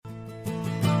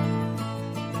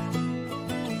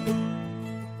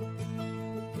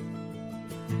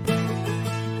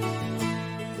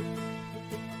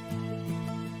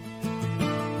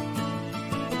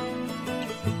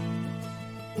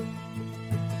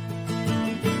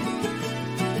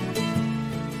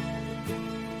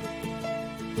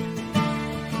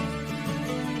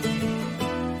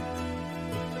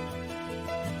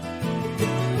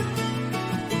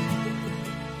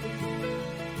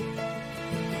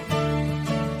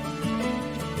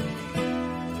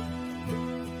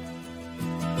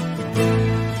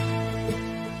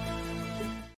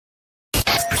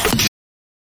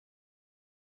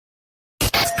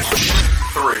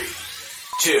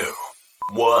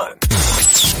fun.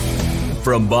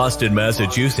 From Boston,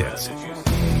 Massachusetts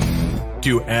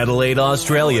to Adelaide,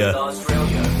 Australia,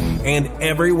 and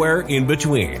everywhere in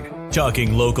between.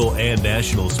 Talking local and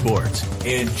national sports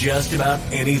and just about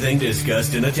anything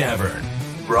discussed in a tavern.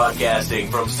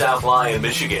 Broadcasting from South Lyon,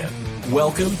 Michigan.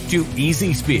 Welcome to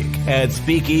Easy Speak at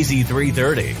Speakeasy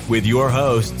 330 with your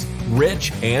hosts,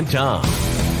 Rich and Tom.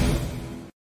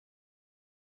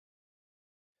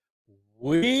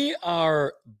 We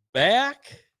are back.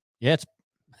 Yeah,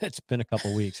 it's been a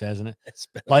couple weeks, hasn't it?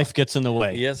 Life gets in the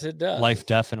way. Yes, it does. Life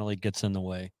definitely gets in the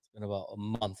way. It's been about a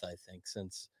month, I think,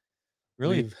 since.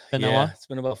 Really? Been that long? It's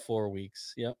been about 4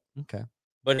 weeks. Yep. Okay.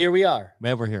 But here we are.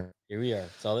 Yeah, we're here. Here we are.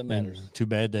 That's all that matters. And too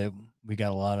bad that we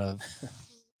got a lot of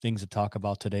things to talk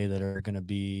about today that are going to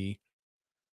be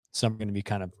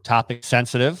kind of topic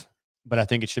sensitive, but I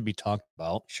think it should be talked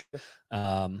about. Sure.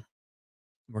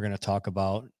 We're going to talk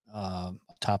about a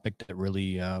topic that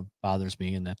really bothers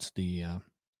me, and that's the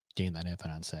game that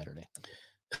happened on Saturday.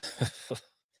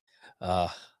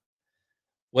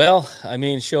 Well, I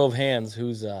mean, show of hands,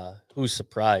 who's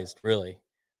surprised, really?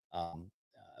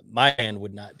 My hand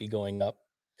would not be going up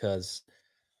because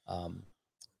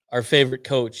our favorite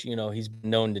coach, he's been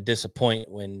known to disappoint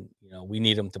when, we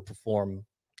need him to perform.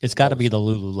 It's got to be the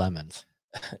Lululemons.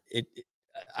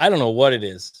 I don't know what it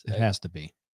is. It has to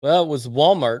be. Well, it was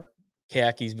Walmart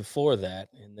khakis before that,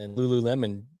 and then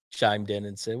Lululemon chimed in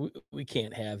and said, we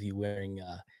can't have you wearing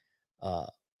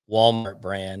Walmart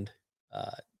brand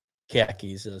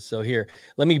khakis. So here,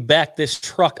 let me back this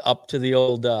truck up to the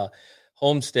old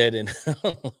homestead and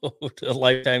a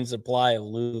lifetime supply of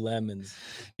Lululemons.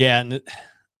 Yeah, and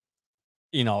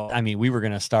we were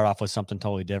going to start off with something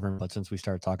totally different, but since we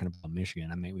started talking about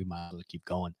Michigan, we might as well keep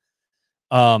going.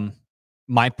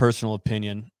 My personal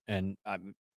opinion, and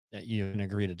you can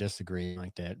agree to disagree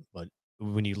like that, but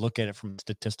when you look at it from a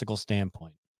statistical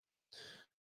standpoint,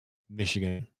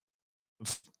 Michigan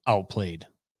outplayed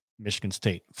Michigan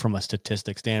State from a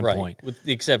statistic standpoint. Right, with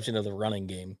the exception of the running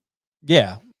game.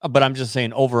 Yeah, but I'm just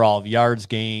saying overall yards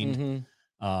gained.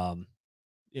 Mm-hmm.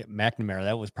 McNamara,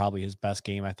 that was probably his best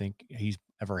game I think he's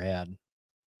ever had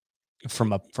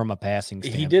from a passing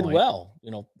standpoint. He did well,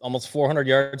 almost 400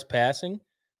 yards passing,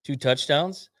 2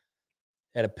 touchdowns,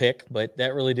 had a pick, but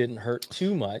that really didn't hurt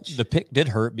too much. The pick did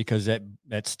hurt because that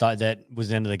was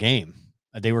the end of the game.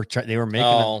 They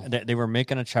were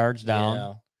making a charge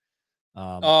down.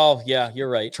 Yeah. You're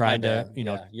right. Trying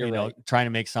to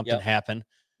make something happen.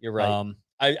 You're right.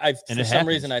 I for some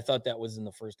reason I thought that was in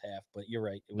the first half, but you're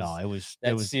right.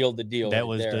 That sealed the deal. That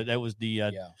was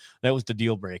the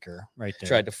deal breaker right there.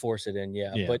 Tried to force it in,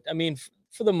 yeah. But I mean,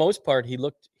 for the most part, he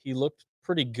looked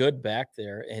pretty good back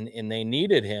there, and they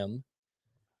needed him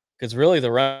because really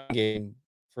the run game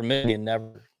for Michigan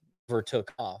never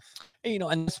took off.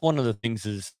 And that's one of the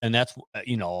things and that's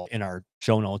in our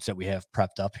show notes that we have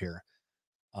prepped up here.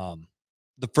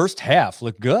 The first half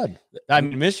looked good. I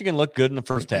mean, Michigan looked good in the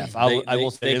first half. I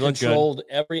will say they controlled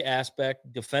every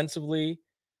aspect defensively.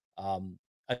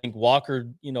 I think Walker,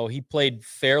 he played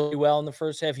fairly well in the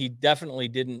first half. He definitely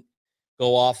didn't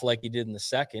go off like he did in the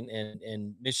second.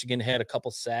 And Michigan had a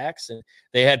couple sacks, and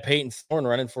they had Peyton Thorne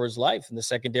running for his life, and the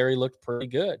secondary looked pretty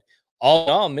good. All in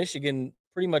all, Michigan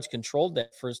pretty much controlled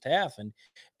that first half,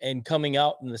 and coming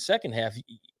out in the second half,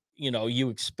 you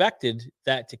expected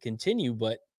that to continue,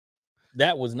 but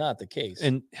that was not the case.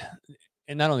 And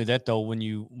not only that though, when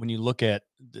you look at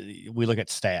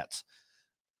stats,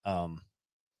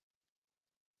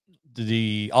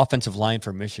 the offensive line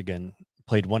for Michigan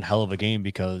played one hell of a game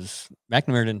because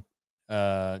McNamara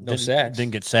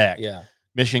didn't get sacked. Yeah.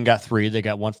 Michigan got 3. They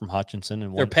got 1 from Hutchinson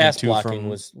and their pass blocking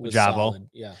was Jabo. Solid.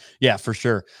 Yeah, for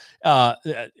sure.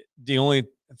 The only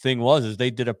thing is they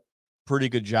did a pretty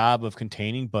good job of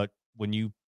containing, but when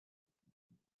you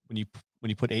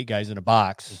put 8 guys in a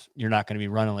box, you're not going to be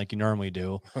running like you normally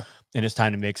do, and it's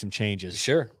time to make some changes.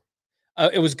 Sure.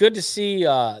 It was good to see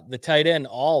the tight end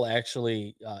all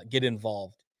actually get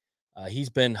involved. He's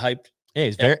been hyped. Yeah,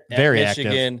 he's very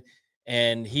Michigan, active.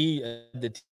 And he the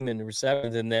team in the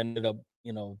receptions, and then ended up,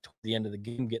 toward the end of the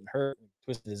game getting hurt,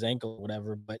 twisted his ankle or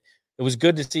whatever. But it was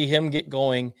good to see him get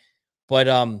going. But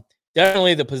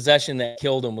definitely the possession that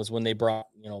killed him was when they brought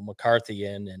McCarthy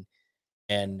in,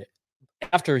 and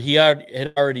after he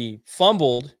had already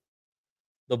fumbled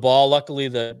the ball. Luckily,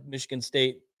 the Michigan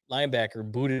State linebacker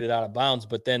booted it out of bounds.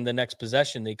 But then the next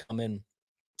possession, they come in,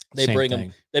 they bring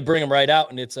him right out,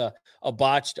 and it's a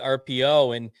botched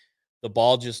RPO, and the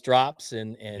ball just drops,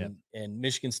 and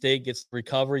Michigan State gets the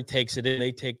recovery, takes it in,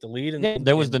 they take the lead, and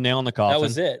that was the nail in the coffin. That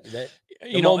was it.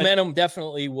 The momentum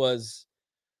definitely was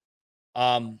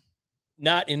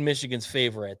not in Michigan's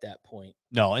favor at that point.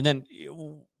 No, and then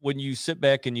when you sit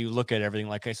back and you look at everything,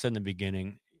 like I said in the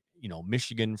beginning,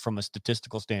 Michigan from a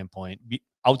statistical standpoint,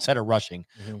 outside of rushing,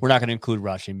 we're not going to include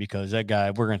rushing because that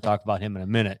guy, we're going to talk about him in a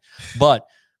minute. But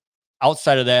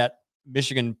outside of that,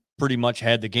 Michigan pretty much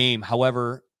had the game.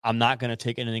 However, I'm not going to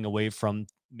take anything away from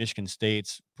Michigan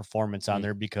State's performance on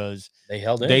there because they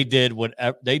held in. They did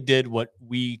what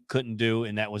we couldn't do,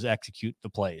 and that was execute the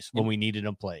plays when we needed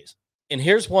them plays. And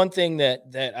here's one thing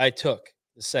that I took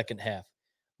the second half.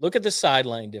 Look at the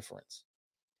sideline difference.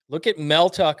 Look at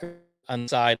Mel Tucker on the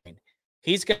sideline.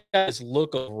 He's got this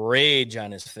look of rage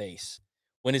on his face.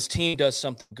 When his team does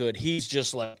something good, he's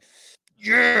just like,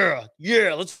 yeah,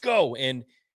 let's go. And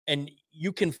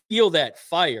you can feel that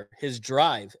fire, his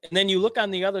drive. And then you look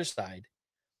on the other side.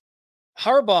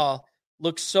 Harbaugh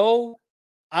looks so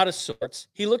out of sorts.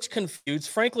 He looks confused.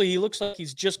 Frankly, he looks like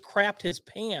he's just crapped his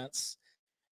pants.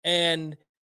 And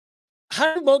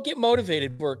how do you get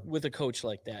motivated with a coach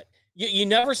like that? You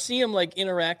never see him like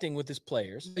interacting with his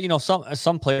players.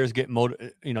 Some players get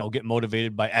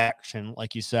motivated by action,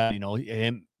 like you said.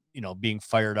 Him, being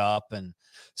fired up, and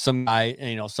some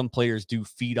players do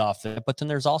feed off that. But then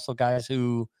there's also guys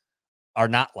who are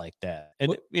not like that,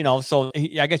 and so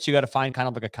I guess you got to find kind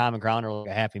of like a common ground or like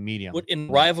a happy medium. In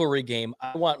rivalry game,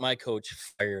 I want my coach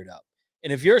fired up,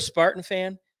 and if you're a Spartan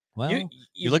fan. Well,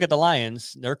 you look at the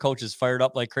Lions; their coach is fired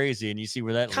up like crazy, and you see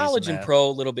where that college and pro a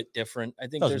little bit different. I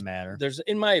think doesn't matter. There's,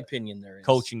 in my opinion, there is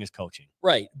coaching is coaching,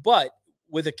 right? But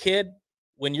with a kid,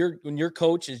 when your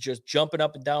coach is just jumping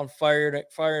up and down, firing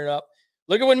up.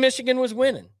 Look at when Michigan was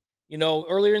winning.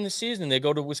 Earlier in the season, they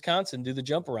go to Wisconsin, do the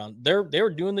jump around. They were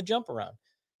doing the jump around.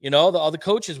 All the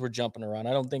coaches were jumping around.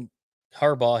 I don't think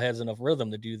Harbaugh has enough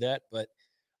rhythm to do that, but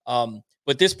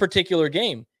this particular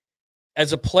game.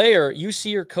 As a player, you see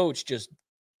your coach just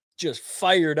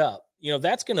fired up.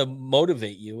 That's going to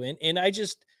motivate you. And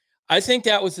I think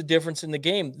that was the difference in the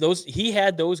game. He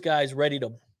had those guys ready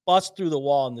to bust through the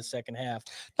wall in the second half.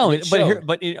 No,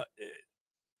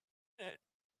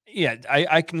 yeah,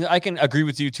 I can agree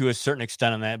with you to a certain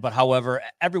extent on that. But however,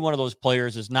 every one of those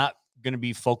players is not going to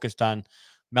be focused on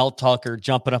Mel Tucker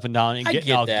jumping up and down and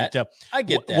getting out. I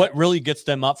get that. What really gets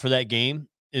them up for that game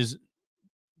is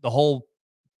the whole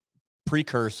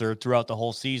precursor throughout the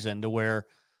whole season to where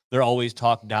they're always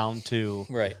talked down to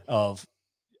of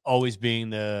always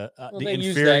being the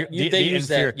inferior. They use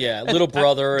that, little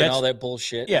brother and all that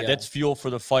bullshit. Yeah, that's fuel for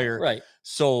the fire. Right.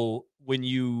 So when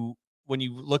you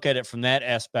look at it from that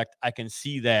aspect, I can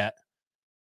see that.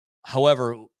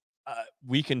 However,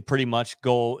 we can pretty much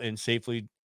go and safely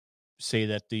say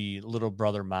that the little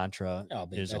brother mantra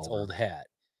is that's over. Old hat.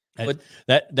 But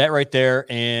that right there,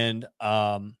 and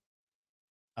I'm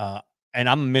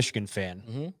a Michigan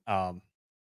fan. Mm-hmm.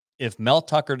 If Mel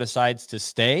Tucker decides to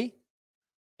stay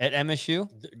at MSU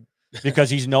because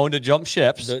he's known to jump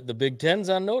ships, the Big Ten's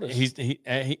on notice.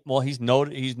 He's known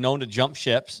to jump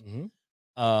ships.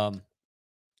 Mm-hmm.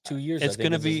 2 years. It's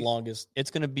going to be longest. It's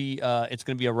going to be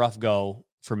a rough go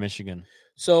for Michigan.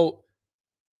 So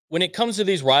when it comes to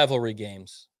these rivalry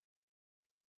games,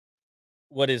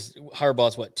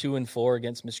 Harbaugh's 2-4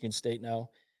 against Michigan State now?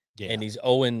 Yeah. And he's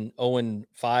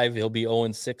 0-5. He'll be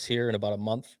 0-6 here in about a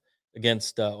month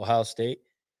against Ohio State.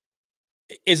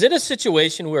 Is it a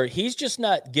situation where he's just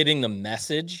not getting the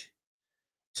message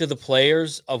to the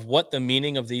players of what the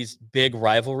meaning of these big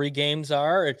rivalry games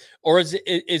are? Or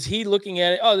is he looking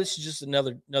at it, this is just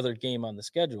another game on the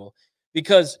schedule?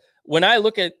 Because when I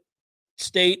look at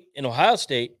State and Ohio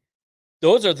State,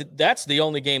 that's the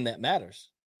only game that matters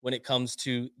when it comes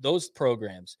to those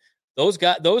programs. Those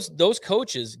guys, those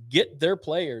coaches get their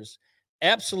players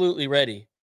absolutely ready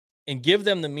and give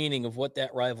them the meaning of what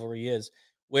that rivalry is.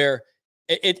 Where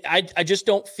I just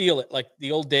don't feel it like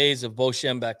the old days of Bo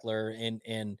Schembechler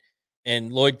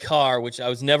and Lloyd Carr, which I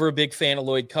was never a big fan of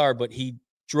Lloyd Carr, but he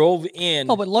drove in.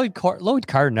 Oh, but Lloyd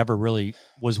Carr never really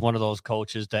was one of those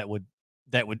coaches that would.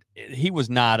 He was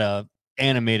not a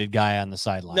animated guy on the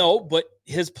sideline. No, but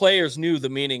his players knew the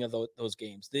meaning of those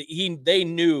games. They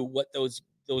knew what those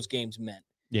games meant.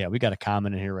 Yeah, we got a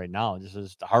comment in here right now. This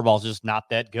is Harbaugh's just not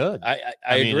that good. I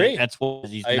agree. That's what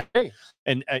he's. I agree.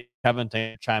 And Kevin,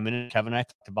 chime in. Kevin and I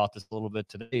talked about this a little bit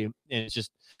today. And it's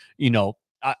just,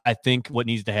 I think what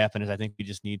needs to happen is I think we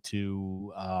just need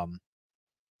to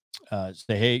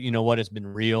say, hey, you know what? It's been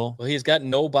real. Well, he's got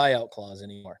no buyout clause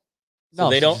anymore. So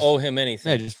they don't owe him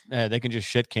anything. They can just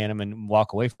shit can him and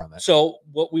walk away from it. So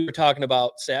what we were talking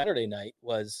about Saturday night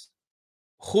was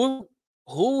who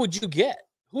would you get?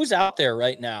 Who's out there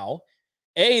right now,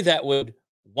 that would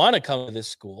want to come to this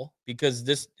school?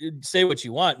 Because say what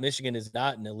you want, Michigan is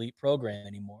not an elite program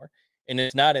anymore, and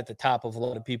it's not at the top of a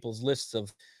lot of people's lists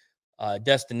of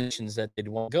destinations that they'd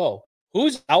want to go.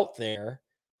 Who's out there?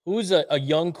 Who's a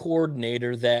young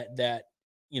coordinator that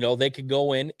they could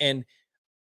go in, and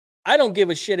I don't give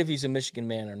a shit if he's a Michigan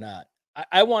man or not.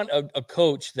 I want a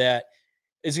coach that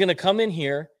is going to come in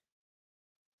here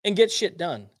and get shit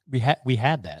done. We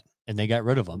had that, and they got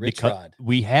rid of him because Rod.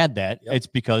 we had that. Yep. It's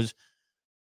because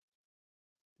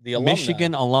the alumni.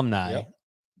 Michigan alumni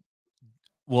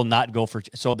will not go for.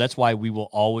 So that's why we will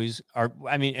always are.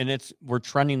 I mean, and we're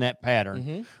trending that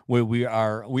pattern where we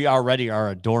already are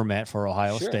a doormat for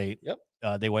Ohio State. Yep.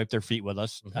 They wipe their feet with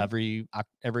us every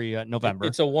November.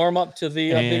 It's a warm up to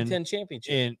the Big Ten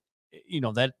championship, and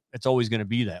that it's always going to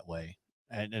be that way.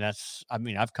 And that's, I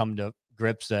mean, I've come to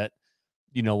grips that,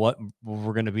 you know what,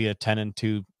 we're going to be a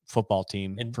 10-2 football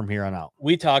team from here on out.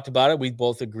 We talked about it. We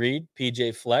both agreed.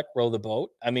 PJ Fleck, row the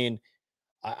boat. I mean,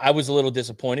 I was a little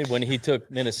disappointed when he took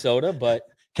Minnesota, but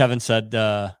Kevin said,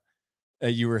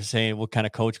 you were saying, what kind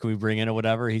of coach can we bring in or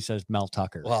whatever? He says, Mel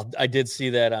Tucker. Well, I did see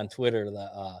that on Twitter.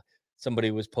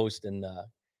 Somebody was posting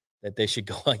that they should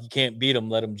go. You can't beat them.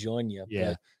 Let them join you. Yeah.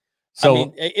 But, so I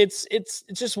mean, it's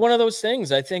just one of those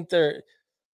things. I think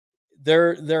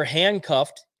they're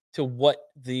handcuffed to what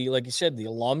like you said, the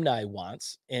alumni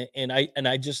wants. And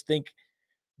I just think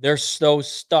they're so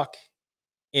stuck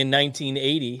in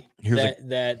 1980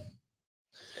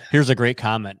 Here's a great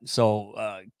comment.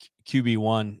 So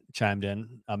QB1 chimed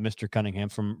in, Mr. Cunningham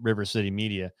from River City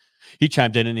Media. He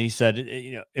chimed in and he said,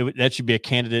 that should be a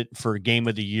candidate for game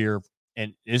of the year.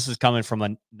 And this is coming from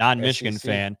a non-Michigan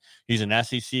fan. He's an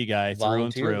SEC guy through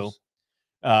and through.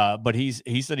 But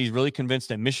he said he's really convinced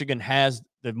that Michigan has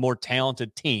the more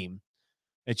talented team.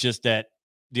 It's just that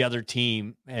the other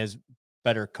team has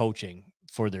better coaching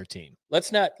for their team.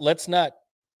 Let's not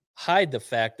hide the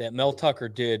fact that Mel Tucker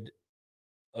did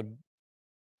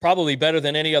probably better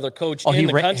than any other coach in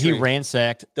the country. He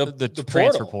ransacked the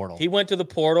transfer portal. He went to the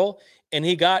portal and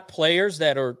he got players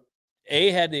that are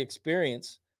had the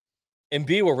experience and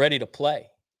B were ready to play.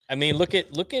 I mean, look at.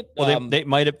 Well,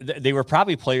 they were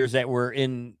probably players that were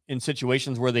in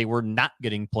situations where they were not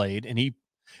getting played,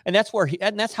 and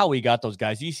that's how he got those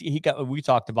guys. We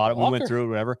talked about it. Walker. We went through it,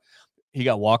 whatever. He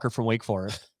got Walker from Wake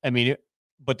Forest. I mean,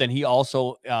 but then he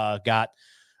also got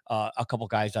a couple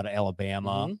guys out of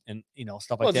Alabama and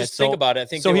stuff like that. Just think about it. I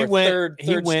think so. He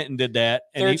went and did that.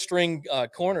 And third string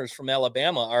corners from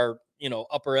Alabama are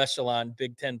upper echelon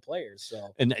Big Ten players.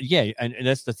 So and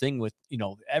that's the thing with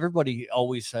everybody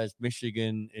always says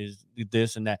Michigan is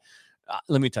this and that.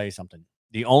 Let me tell you something.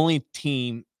 The only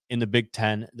team in the Big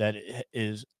Ten that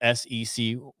is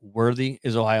SEC worthy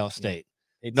is Ohio State.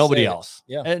 Nobody else.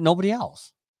 Yeah, nobody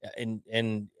else. And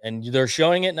they're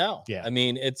showing it now. Yeah, I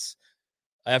mean it's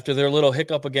after their little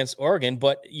hiccup against Oregon,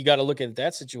 but you got to look at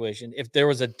that situation. If there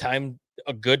was a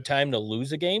good time to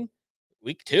lose a game,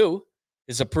 week 2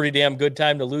 is a pretty damn good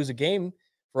time to lose a game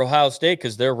for Ohio State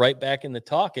because they're right back in the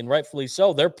talk, and rightfully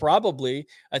so. They're probably,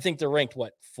 I think they're ranked,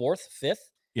 4th, 5th?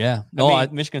 Yeah. No,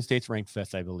 Michigan State's ranked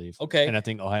 5th, I believe. Okay. And I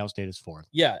think Ohio State is 4th.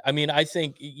 Yeah. I mean, I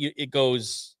think it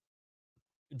goes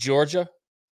Georgia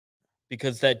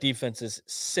because that defense is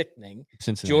sickening.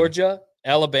 Cincinnati. Georgia,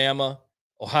 Alabama,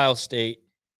 Ohio State,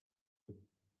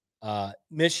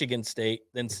 Michigan State,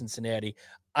 then Cincinnati.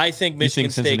 I think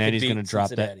Michigan State Cincinnati's going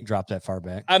to drop that far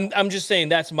back. I'm just saying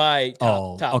that's my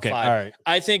top okay, 5. all right.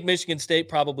 I think Michigan State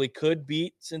probably could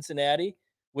beat Cincinnati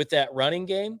with that running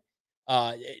game.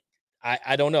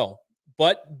 I don't know,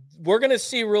 but we're going to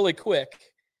see really quick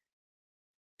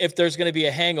if there's going to be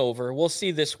a hangover. We'll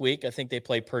see this week. I think they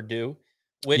play Purdue.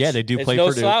 Which they do play no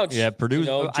Purdue. Slouch. Yeah, Purdue.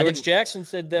 George Jackson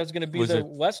said that was going to be the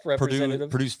West representative.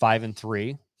 Purdue's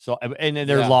 5-3. So, and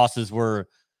their losses were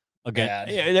again.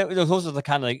 Yeah, those are the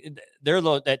kind of they're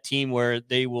that team where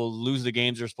they will lose the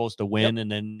games they're supposed to win,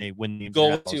 and then they win the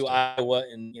go to Iowa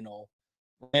and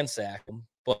ransack them.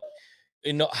 But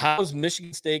how's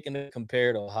Michigan State going to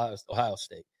compare to Ohio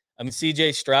State? I mean,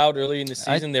 C.J. Stroud early in the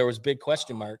season, there was big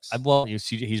question marks. You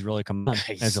see, he's really come on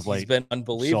as of late. He's been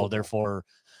unbelievable. So therefore,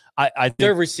 I think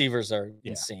their receivers are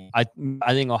insane. I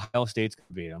think Ohio State's going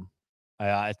to beat them.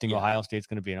 I think Ohio State's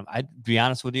going to beat them. I'd be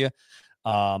honest with you,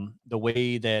 the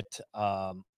way that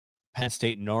Penn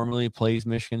State normally plays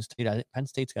Michigan State, I think Penn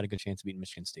State's got a good chance of beating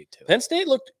Michigan State too. Penn State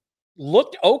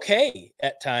looked okay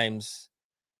at times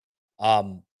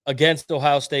against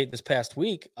Ohio State this past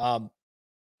week.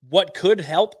 What could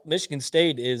help Michigan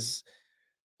State is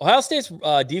Ohio State's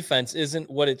defense isn't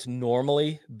what it's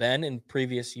normally been in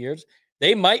previous years.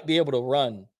 They might be able to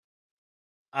run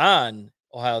on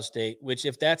Ohio State, which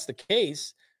if that's the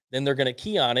case, then they're going to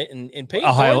key on it. And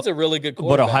Peyton Boyd's a really good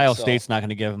quarterback. But Ohio State's not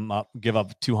going to give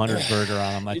up 200 burger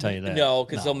on them. I tell you that. No,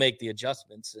 because they'll make the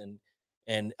adjustments. And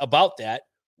And about that,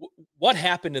 what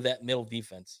happened to that middle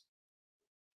defense?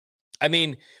 I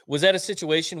mean, was that a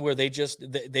situation where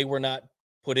they were not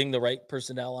putting the right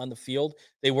personnel on the field?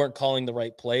 They weren't calling the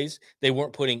right plays. They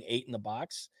weren't putting 8 in the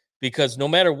box, because no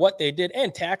matter what they did,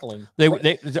 and tackling, I'll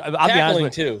be honest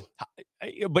with too.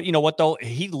 But you know what though?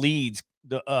 He leads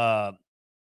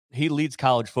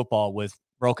college football with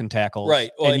broken tackles, right?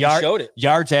 Well, and he showed it.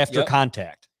 Yards after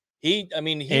contact. He was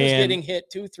getting hit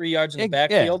 2-3 yards in the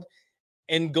backfield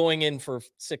and going in for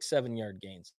 6-7 yard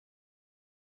gains.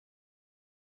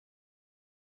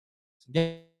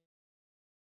 Yeah.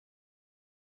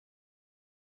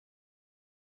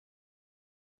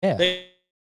 They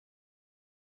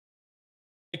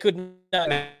could not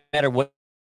matter what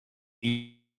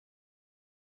he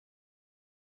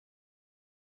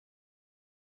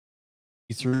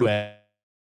threw at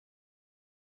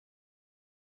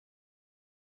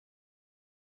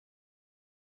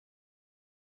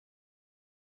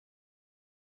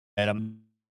him.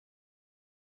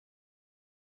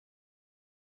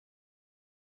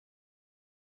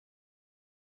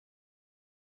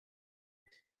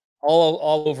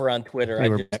 All over on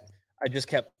Twitter. I just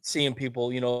kept seeing people,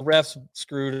 refs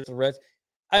screwed the refs.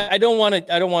 I don't want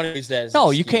to use that as no,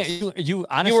 an you excuse. can't. You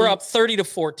honestly, you were up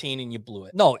 30-14 and you blew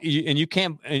it. No, and you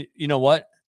can't. You know what?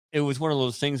 It was one of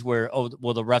those things where,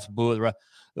 the refs boo.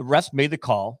 The refs made the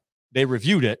call. They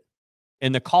reviewed it,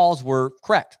 and the calls were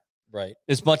correct. Right.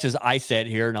 As much as I sat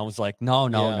here and I was like, no,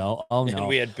 no. Oh no. And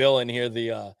we had Bill in here,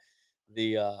 the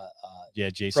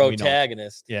Jason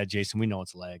protagonist. Jason, we know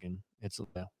it's lagging. It's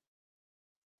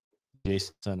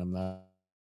Jason, I'm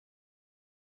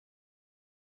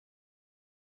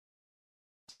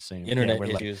same internet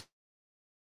issues.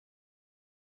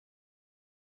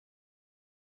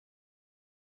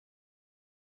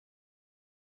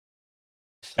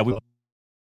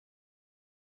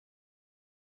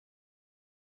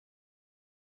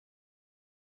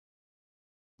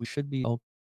 We should be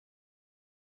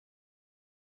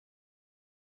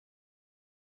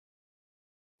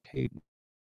okay.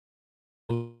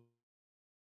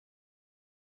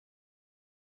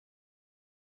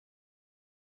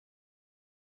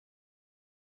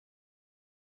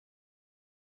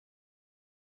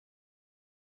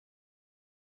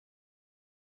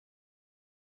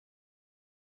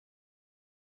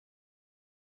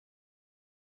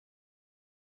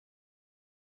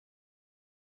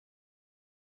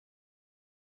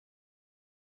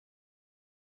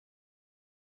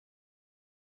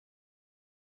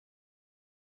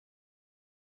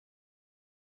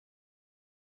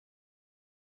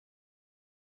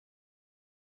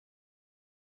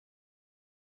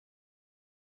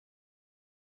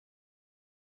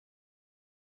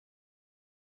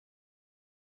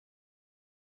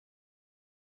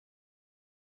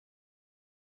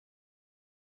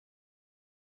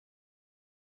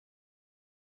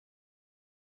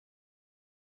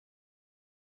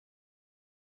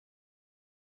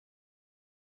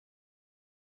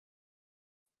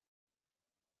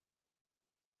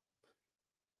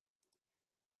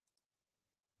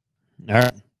 All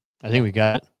right. I think we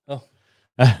got it. Oh.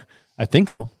 I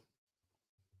think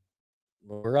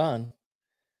we're on.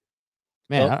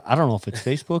 Man, I don't know if it's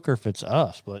Facebook or if it's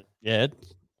us, but yeah,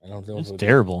 I don't know. It's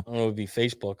terrible. I don't know if it would be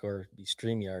Facebook or be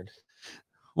StreamYard.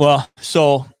 Well,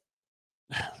 so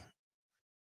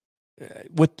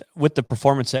with the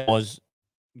performance that was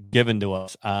given to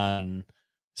us on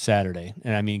Saturday,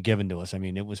 and I mean given to us, I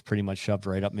mean it was pretty much shoved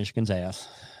right up Michigan's ass.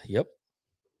 Yep.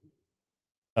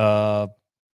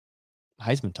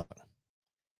 Heisman talk.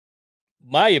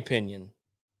 My opinion.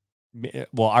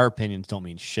 Well, our opinions don't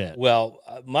mean shit. Well,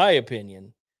 my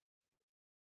opinion,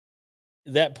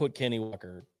 that put Kenny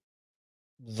Walker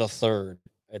the third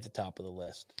at the top of the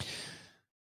list.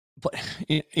 But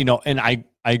and I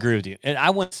agree with you. And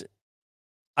I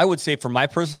would say, for my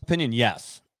personal opinion,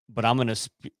 yes. But I'm going to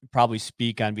probably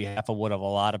speak on behalf of what a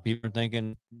lot of people are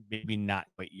thinking. Maybe not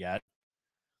quite yet.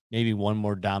 Maybe one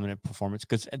more dominant performance,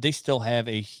 because they still have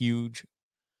a huge,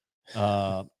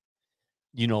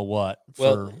 you know what?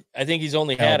 Well, I think he's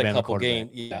only had a couple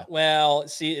games. Yeah. Well,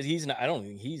 see, he's not. I don't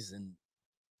think he's in.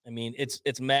 I mean,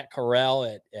 it's Matt Corral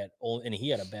at and he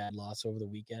had a bad loss over the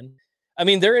weekend. I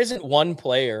mean, there isn't one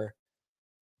player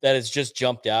that has just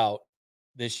jumped out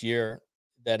this year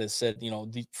that has said,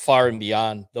 far and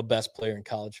beyond the best player in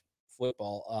college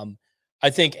football. I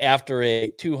think after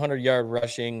a 200-yard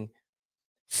rushing,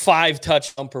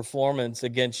 5-touchdown performance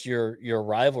against your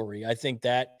rivalry, I think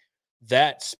that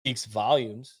speaks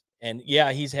volumes. And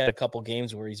yeah, he's had a couple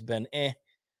games where he's been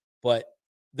but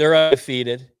they're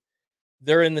undefeated.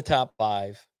 They're in the top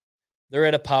 5. They're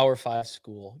at a Power 5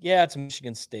 school. Yeah, it's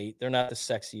Michigan State. They're not the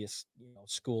sexiest,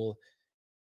 school.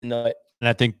 No, And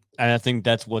I think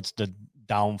that's what's the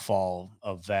downfall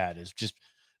of that is just,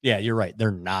 yeah, you're right.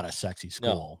 They're not a sexy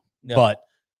school, no. but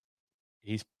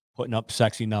he's putting up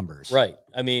sexy numbers. Right.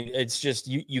 I mean, it's just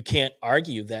you can't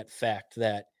argue that fact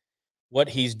that what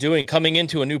he's doing coming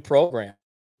into a new program,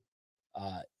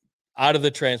 out of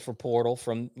the transfer portal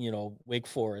from Wake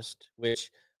Forest, which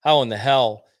how in the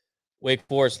hell Wake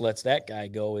Forest lets that guy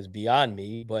go is beyond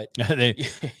me. But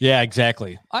yeah,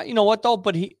 exactly. You know what though?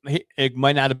 But it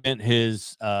might not have been his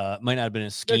scheme.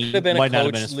 There could have been might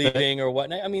a coach leaving or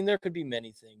whatnot. I mean, there could be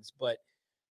many things, but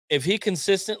if he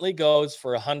consistently goes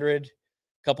for 100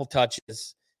 couple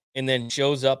touches and then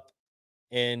shows up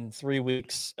in 3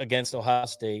 weeks against Ohio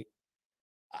State,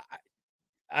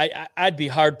 I'd be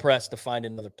hard pressed to find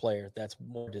another player that's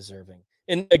more deserving.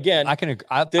 And again,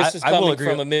 this is coming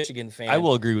from a Michigan fan. I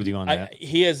will agree with you on that.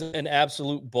 He is an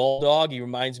absolute bulldog. He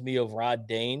reminds me of Rod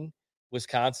Dane,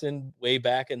 Wisconsin, way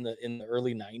back in the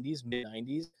early 90s, mid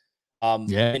 90s.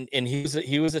 And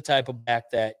he was a type of back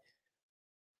that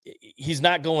he's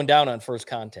not going down on first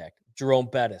contact. Jerome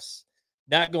Bettis,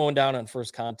 not going down on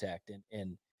first contact,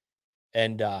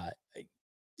 and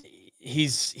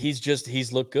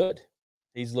he's looked good.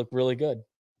 He's looked really good.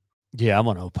 Yeah, I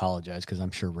want to apologize because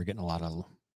I'm sure we're getting a lot of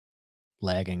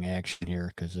lagging action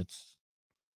here because the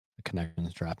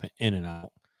connection's dropping in and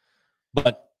out.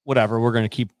 But whatever, we're going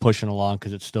to keep pushing along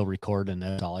because it's still recording.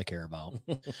 That's all I care about.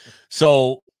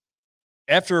 So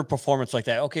after a performance like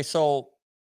that, okay, so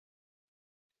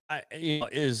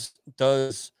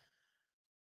does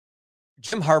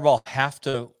Jim Harbaugh have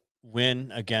to win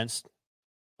against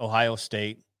Ohio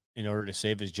State in order to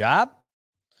save his job?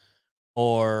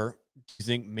 Or do you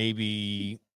think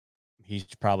maybe he's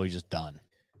probably just done?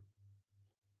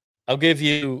 I'll give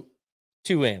you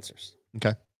 2 answers.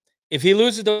 Okay. If he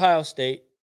loses to Ohio State,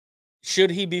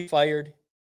 should he be fired?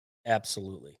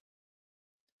 Absolutely.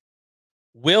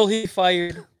 Will he be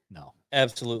fired? No.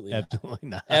 Absolutely not. Absolutely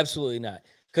not. Absolutely not.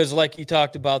 Because like you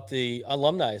talked about the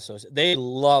Alumni Association, they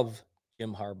love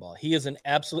Jim Harbaugh. He is an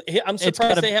absolute. I'm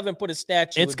surprised they haven't put a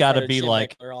statue. It's got to be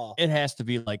like, it has to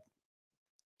be like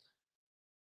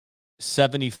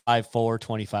 75 for,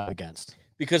 25 against.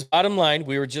 Because bottom line,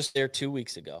 we were just there 2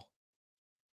 weeks ago.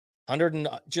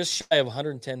 Just shy of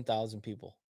 110,000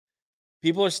 people.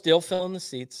 People are still filling the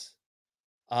seats.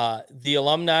 The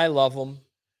alumni love him.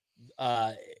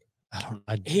 I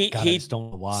just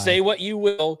don't know why. Say what you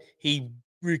will. He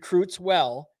recruits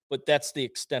well, but that's the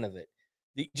extent of it.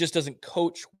 He just doesn't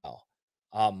coach well.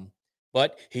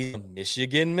 But he's a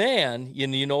Michigan man.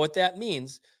 You know what that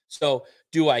means. So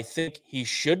do I think he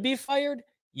should be fired?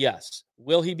 Yes.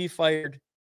 Will he be fired?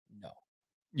 No.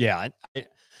 Yeah.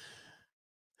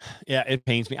 It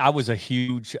pains me. I was a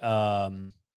huge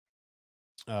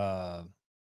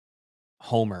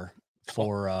homer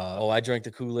for I drank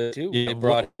the Kool-Aid too.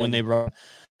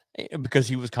 Because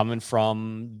he was coming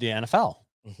from the NFL.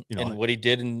 And what he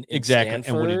did in exactly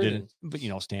Stanford, and what he did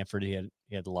but Stanford, he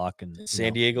had luck, and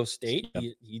San Diego State,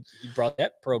 he brought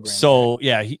that program. So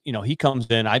back. He comes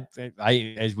in. I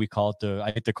as we call it, I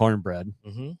hit the cornbread.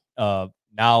 Mm-hmm.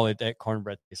 Now that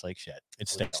cornbread tastes like shit.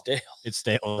 It's stale. It's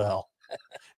stale as hell.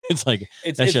 It's like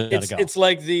it's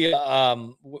like the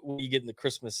what you get in the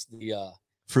Christmas, the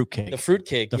fruitcake. The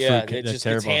fruitcake. It just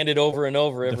gets handed over and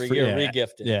over every year,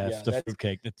 regifted. The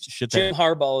fruitcake. Jim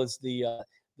Harbaugh is the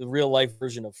real life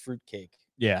version of fruitcake.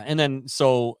 Yeah, and then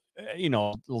so a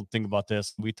little thing about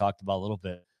this we talked about a little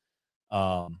bit.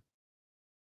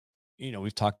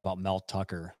 We've talked about Mel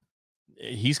Tucker.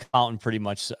 He's come out and pretty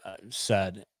much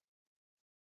said,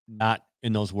 not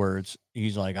in those words.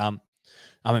 He's like, I'm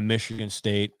at Michigan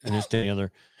State and this, that, and the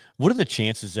other. What are the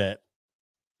chances that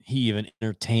he even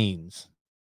entertains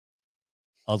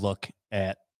a look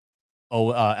at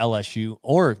LSU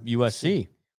or USC?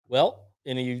 Well,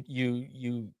 and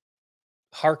you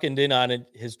hearkened in on it,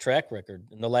 his track record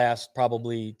in the last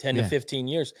probably 10 to 15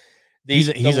 years.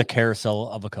 He's a carousel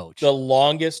of a coach. The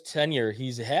longest tenure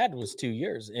he's had was 2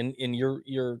 years, and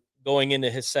you're going into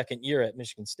his second year at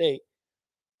Michigan State.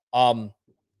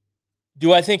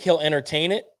 Do I think he'll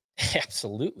entertain it?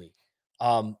 Absolutely.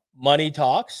 Money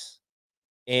talks.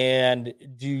 And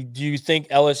do you think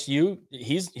LSU?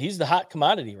 He's the hot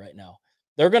commodity right now.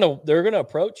 They're gonna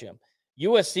approach him.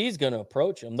 USC is gonna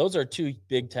approach him. Those are 2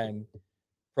 big time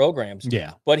programs.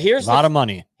 Yeah. But here's a lot of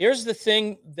money. Here's the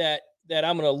thing that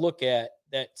I'm gonna look at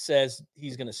that says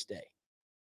he's gonna stay.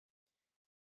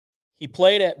 He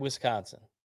played at Wisconsin.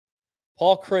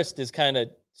 Paul Chryst is kind of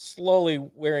slowly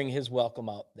wearing his welcome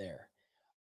out there.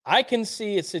 I can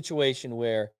see a situation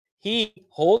where he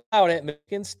holds out at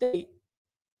Michigan State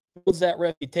builds that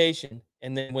reputation,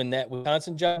 and then when that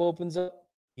Wisconsin job opens up,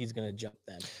 he's going to jump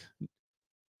then.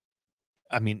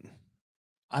 I mean,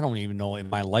 I don't even know in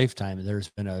my lifetime there's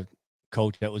been a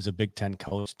coach that was a Big Ten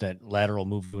coach that lateral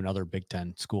moved to another Big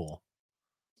Ten school.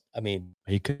 I mean,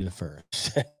 he could be the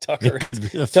first.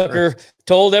 Tucker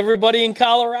told everybody in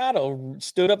Colorado,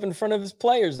 stood up in front of his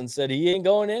players and said he ain't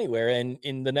going anywhere. And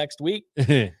in the next week,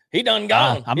 he done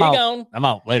gone. I'm out. I'm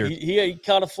out later. He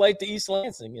caught a flight to East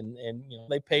Lansing, and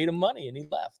they paid him money, and he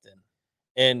left.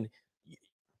 And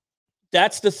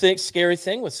that's the scary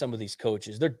thing with some of these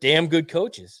coaches. They're damn good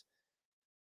coaches,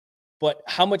 but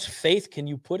how much faith can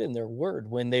you put in their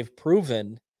word when they've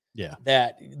proven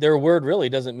that their word really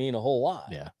doesn't mean a whole lot?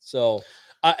 Yeah. So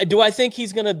do I think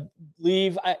he's going to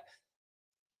leave?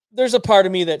 There's a part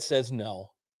of me that says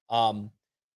no. I'm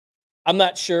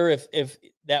not sure if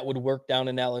that would work down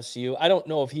in LSU. I don't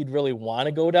know if he'd really want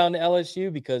to go down to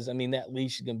LSU because, I mean, that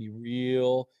leash is going to be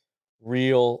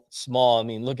real small. I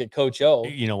mean, look at Coach O.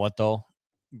 You know what, though?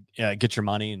 Yeah, get your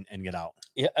money and get out.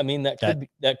 Yeah, I mean, that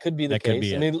could be the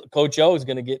case. I mean, Coach O is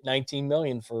going to get $19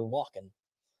 million for walking.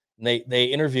 And they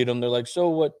interviewed him. They're like, so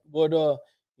what,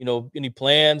 any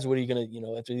plans? What are you going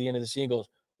to, after the end of the season? He goes,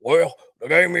 well, they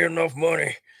gave me enough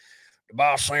money to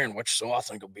buy a sandwich, so I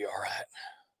think it'll be all right.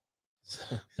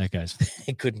 That guy's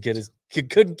he couldn't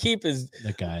keep his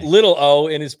little O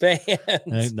in his pants.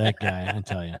 That guy, I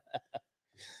tell you.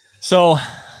 So,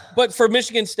 but for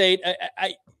Michigan State,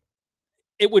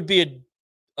 it would be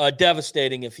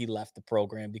devastating if he left the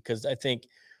program because I think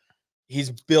he's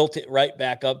built it right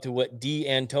back up to what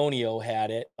D'Antonio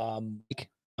had it.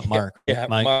 Mark.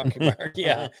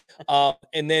 Yeah.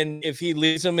 And then if he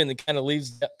leaves him and it kind of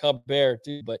leaves that Cub bare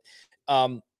too. But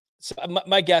so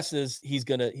my guess is he's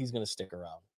gonna stick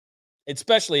around,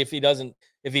 especially if he doesn't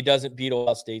beat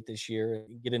Ohio State this year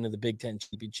and get into the Big Ten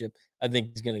championship. I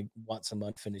think he's gonna want some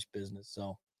unfinished business.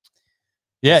 So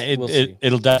yeah,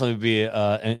 it'll definitely be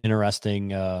an interesting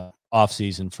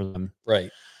offseason for them. Right.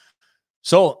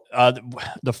 So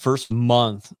the first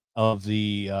month of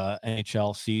the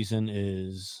NHL season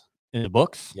is in the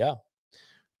books. Yeah.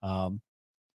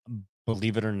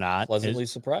 Believe it or not, pleasantly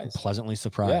surprised.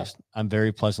 Yeah. I'm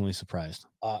very pleasantly surprised.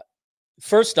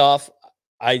 First off,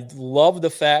 I love the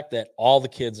fact that all the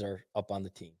kids are up on the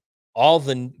team. All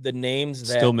the names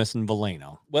that still missing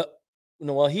Veleno.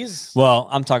 Well,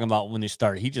 I'm talking about when they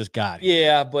started. He just got here.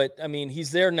 Yeah, but I mean,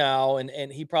 he's there now,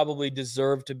 and he probably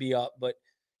deserved to be up, but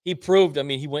he proved. I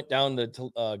mean, he went down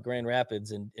to Grand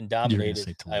Rapids and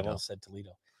dominated. I almost said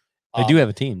Toledo. They do have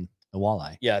a team, the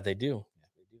Walleye. Yeah, they do.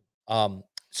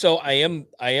 So I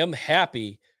am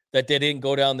happy that they didn't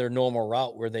go down their normal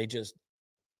route where they just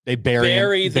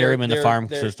bury them in the farm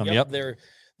system. Yep.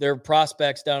 Their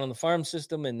prospects down in the farm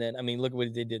system, and then I mean, look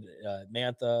what they did.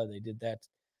 Mantha, they did that.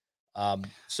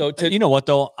 So you know what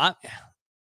though,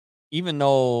 even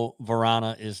though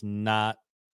Vrana is not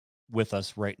with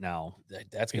us right now,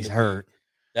 he's hurt.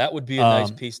 That would be a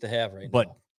nice piece to have right now.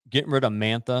 But getting rid of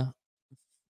Mantha,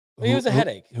 he was a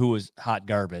headache. Who was hot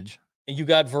garbage. And you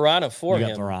got Vrana for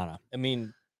him. Vrana. I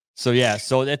mean, so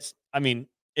that's. I mean,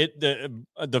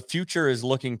 the future is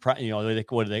looking.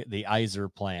 The Iser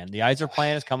plan. The Iser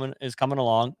plan is coming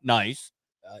along. Nice.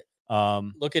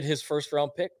 Look at his first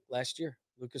round pick last year,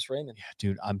 Lucas Raymond. Yeah,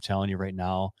 dude, I'm telling you right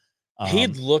now, he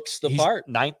looks the part.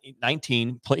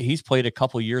 19. He's played a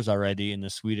couple years already in the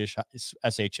Swedish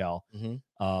SHL,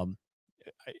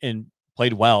 and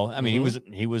played well. I mean,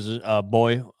 he was a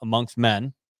boy amongst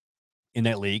men in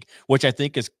that league, which I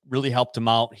think has really helped him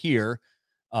out here.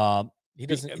 He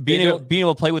doesn't being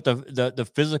able to play with the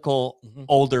physical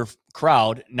older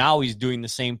crowd. Now he's doing the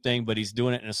same thing, but he's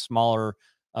doing it in a smaller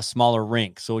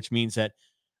rink. So which means that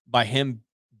by him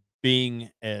being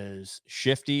as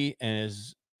shifty and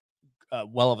as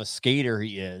well of a skater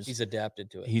he is, he's adapted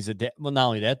to it. Well, not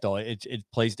only that though, it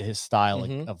plays to his style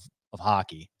of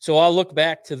hockey. So I'll look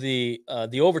back to the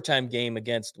overtime game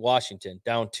against Washington,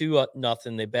 down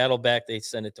 2-0. They battle back. They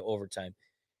send it to overtime.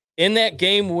 In that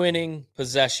game-winning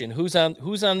possession, who's on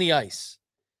the ice?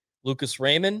 Lucas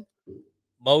Raymond,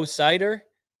 Mo Seider,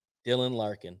 Dylan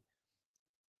Larkin.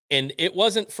 And it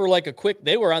wasn't for like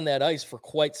they were on that ice for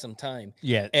quite some time.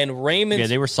 Yeah. And Raymond's. Yeah,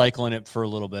 they were cycling it for a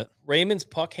little bit. Raymond's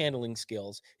puck handling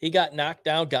skills. He got knocked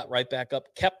down, got right back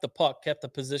up, kept the puck, kept the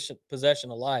possession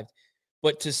alive.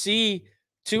 But to see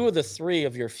two of the three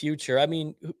of your future, I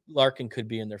mean, Larkin could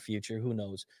be in their future, who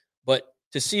knows? But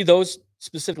to see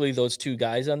specifically those two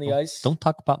guys on the ice. Don't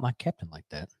talk about my captain like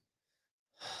that.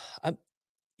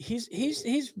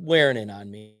 He's wearing in on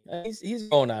me. He's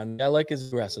going on me. I like his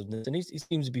aggressiveness, and he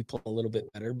seems to be playing a little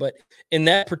bit better. But in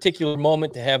that particular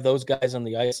moment, to have those guys on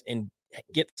the ice and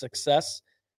get success,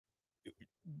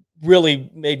 really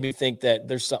made me think that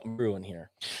there's something brewing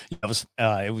here. It was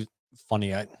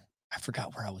funny. I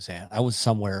forgot where I was at. I was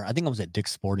somewhere. I think I was at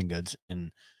Dick's Sporting Goods,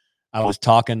 and I was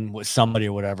talking with somebody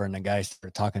or whatever, and the guy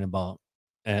started talking about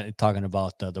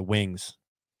the wings.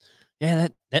 Yeah,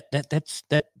 that's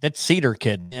Cedar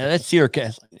kid. Yeah, that's Cedar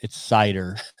kid. It's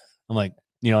cider. I'm like,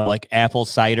 like apple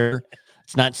cider.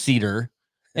 It's not cedar.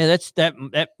 Yeah,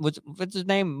 that what's his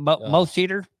name? Mo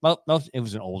Cedar. Mo. It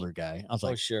was an older guy. I was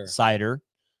like, sure, cider.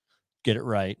 Get it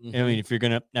right. Mhm. I mean,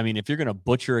 if you're gonna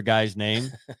butcher a guy's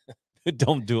name,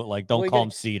 don't do it don't call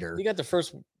him Cedar. You got the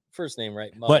first name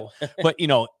right, Mo. But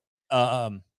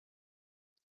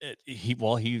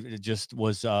he just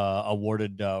was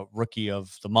awarded rookie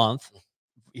of the month.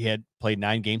 He had played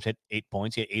 9 games, had 8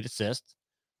 points, he had 8 assists.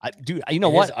 Dude, you know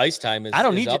what? His ice time is. I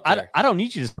don't need you. I don't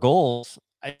need you to goals.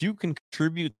 You can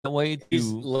contribute the way to. He's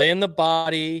laying the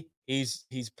body. He's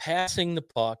passing the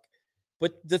puck.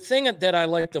 But the thing that I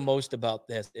like the most about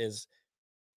this is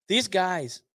these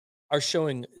guys are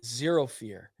showing zero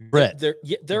fear. Grit. They're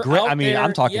grit. out I mean, there.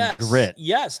 I'm talking grit.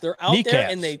 Yes, they're out Kneecaps. there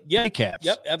and they kneecaps.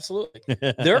 Yep, absolutely.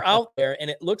 They're out there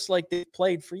and it looks like they've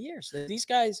played for years. These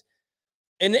guys,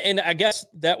 and I guess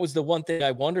that was the one thing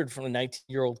I wondered from a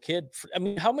 19-year-old kid. I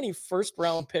mean, how many first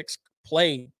round picks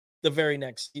play the very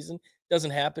next season?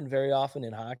 Doesn't happen very often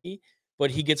in hockey, but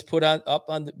he gets put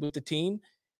with the team,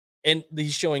 and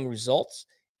he's showing results,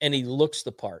 and he looks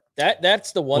the part.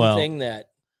 That's the one thing that,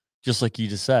 just like you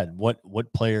just said,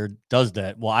 what player does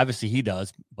that? Well, obviously he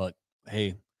does, but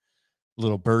hey,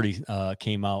 little birdie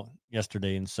came out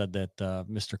yesterday and said that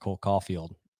Mr. Cole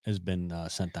Caulfield has been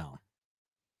sent down.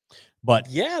 But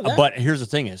but here's the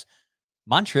thing: is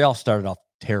Montreal started off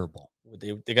terrible.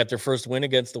 They got their first win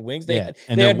against the Wings. They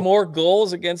had more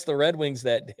goals against the Red Wings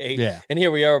that day. Yeah, and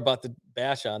here we are about to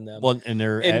bash on them. Well,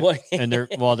 they're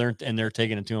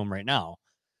taking it to them right now.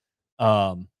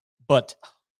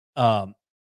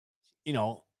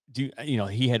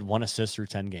 He had 1 assist through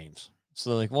 10 games.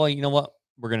 So like, well, you know what?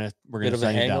 We're gonna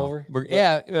send him down.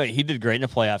 He did great in the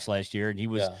playoffs last year, and he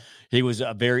was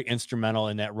very instrumental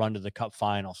in that run to the Cup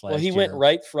Finals last year. Well, he went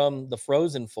right from the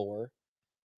Frozen Four,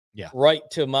 right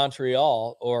to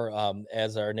Montreal, or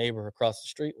as our neighbor across the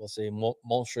street will say,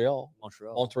 Montreal.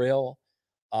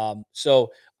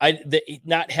 So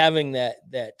not having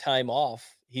that time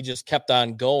off, he just kept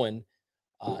on going.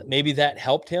 Maybe that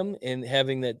helped him in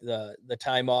having the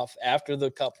time off after the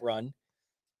Cup run.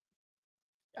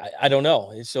 I don't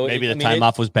know. So maybe the time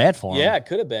off was bad for him. Yeah, it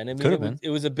could have been. I mean, it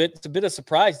was a bit of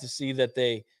surprise to see that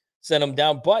they sent him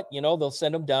down, but they'll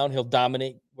send him down. He'll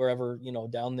dominate wherever,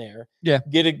 down there. Yeah.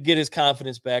 Get his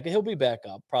confidence back, and he'll be back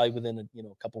up probably within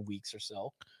a couple weeks or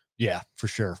so. Yeah, for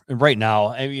sure. And right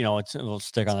now, we'll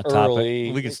stick on the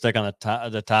topic. We can stick on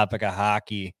the topic of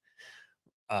hockey.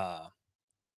 The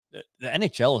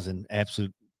NHL is in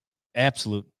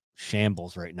absolute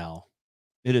shambles right now.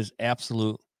 It is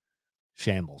absolute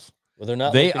shambles. Well, they're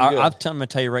not. They are. I'm going to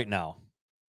tell you right now.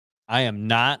 I am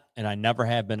not, and I never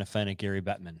have been a fan of Gary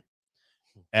Bettman.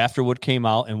 After what came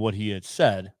out and what he had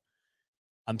said,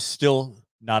 I'm still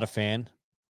not a fan,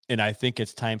 and I think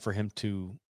it's time for him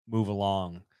to move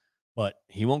along. But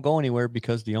he won't go anywhere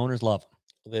because the owners love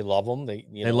him. They love him. They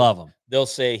love him. They'll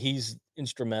say he's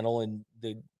instrumental in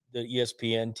the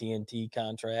ESPN TNT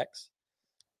contracts.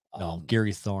 No,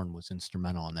 Gary Thorne was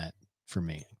instrumental in that for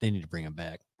me. They need to bring him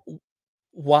back.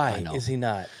 Why is he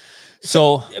not?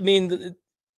 So I mean,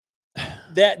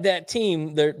 that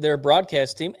team, their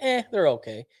broadcast team, they're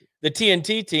okay. The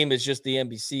TNT team is just the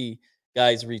NBC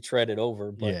guys retreaded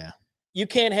over, but you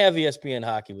can't have ESPN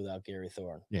hockey without Gary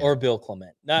Thorne or Bill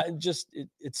Clement. Not just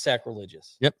it's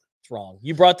sacrilegious. Yep, it's wrong.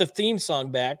 You brought the theme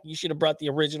song back. You should have brought the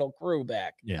original crew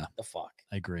back. Yeah, the fuck.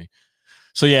 I agree.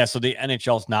 So the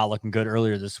NHL is not looking good.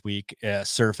 Earlier this week,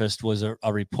 surfaced was a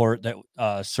report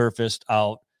that surfaced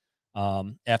out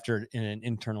after an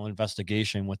internal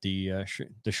investigation with the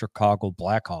Chicago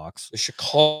Blackhawks. The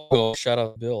Chicago, shout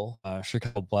out Bill.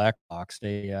 Chicago Blackhawks.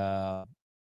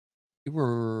 It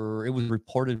was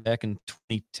reported back in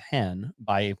 2010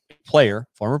 by a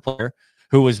former player,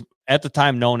 who was at the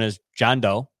time known as John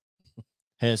Doe,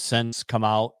 has since come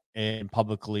out and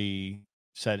publicly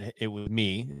said it was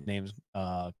me. His name's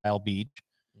Kyle Beach.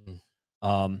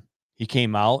 He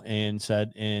came out and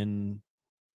said in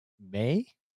May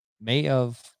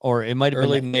of, or it might have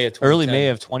been early May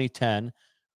of 2010.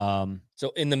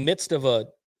 So in the midst of a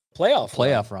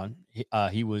playoff run,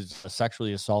 he was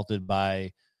sexually assaulted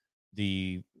by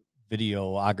the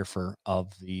videographer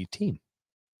of the team,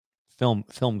 film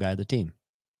guy of the team,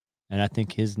 and I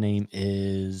think his name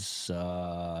is.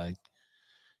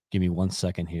 Give me 1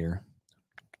 second here.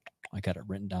 I got it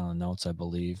written down in notes, I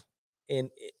believe. And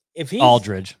if he's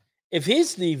Aldridge. if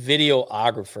he's the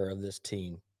videographer of this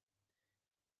team,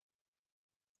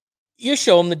 you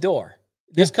show him the door.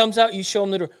 This comes out, you show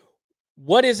him the door.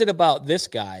 What is it about this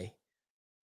guy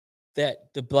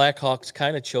that the Blackhawks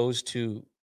kind of chose to,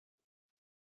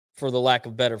 for the lack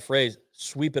of a better phrase,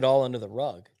 sweep it all under the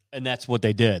rug? And that's what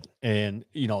they did. And,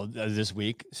 this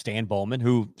week, Stan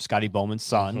Bowman, Scotty Bowman's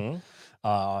son,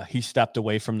 he stepped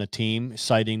away from the team,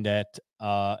 citing that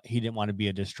he didn't want to be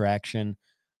a distraction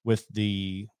with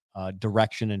the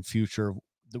direction and future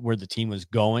where the team was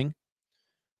going.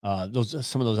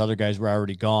 Some of those other guys were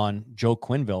already gone. Joe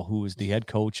Quenneville, who was the head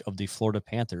coach of the Florida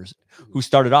Panthers, who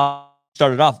started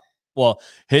off. Well,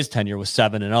 his tenure was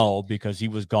 7-0 because he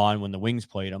was gone when the Wings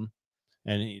played him,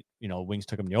 and Wings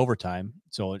took him to overtime.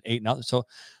 So 8-0. So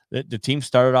the team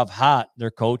started off hot.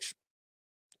 Their coach,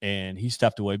 and he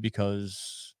stepped away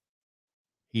because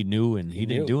he knew, and he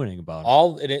didn't do anything about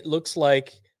it. And it looks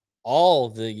like all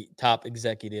the top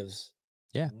executives,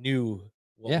 knew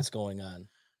what was going on.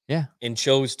 Yeah, and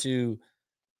chose to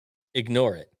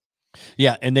ignore it.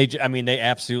 Yeah, and they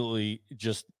absolutely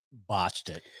just botched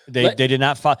it. They did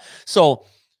not follow. So,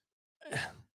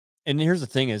 and here's the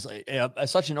thing: is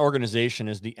such an organization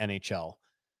as the NHL,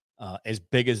 as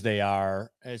big as they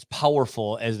are, as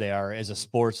powerful as they are as a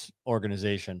sports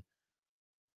organization,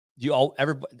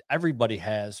 everybody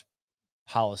has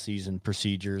policies and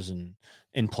procedures and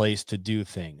in place to do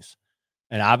things,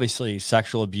 and obviously,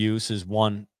 sexual abuse is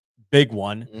one big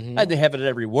one. And they have it at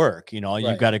every work.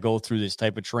 You've got to go through this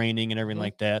type of training and everything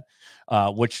like that,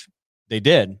 which they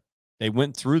did. They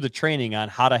went through the training on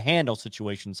how to handle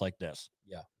situations like this.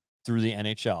 Yeah, through the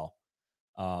NHL.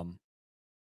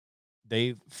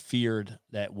 They feared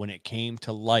that when it came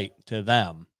to light to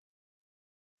them,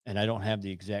 and I don't have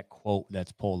the exact quote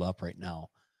that's pulled up right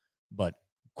now, but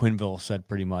Quenneville said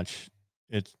pretty much,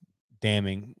 it's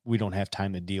damning. We don't have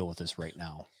time to deal with this right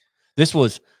now. This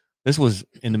was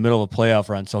in the middle of a playoff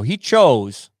run. So he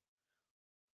chose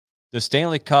the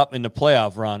Stanley Cup in the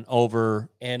playoff run over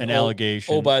an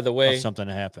allegation. Oh, by the way, of something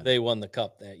that happened. They won the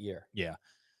cup that year. Yeah.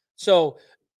 So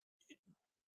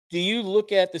do you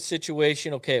look at the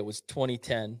situation? Okay, it was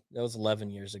 2010. That was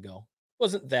 11 years ago. It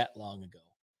wasn't that long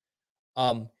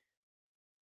ago.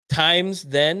 Times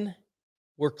then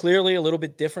were clearly a little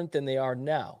bit different than they are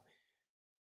now.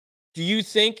 Do you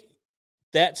think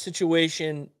that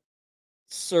situation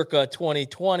circa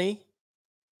 2020,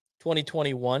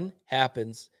 2021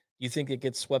 happens? You think it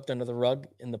gets swept under the rug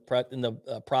in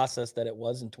the process that it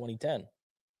was in 2010?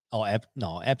 Oh,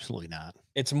 no, absolutely not.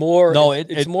 It's more. No,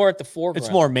 it's more at the foreground.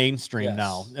 It's more mainstream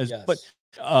now. Yes. But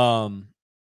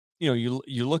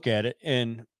you look at it,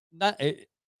 and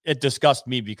it disgusts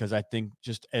me because I think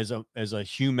just as a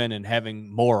human and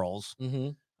having morals,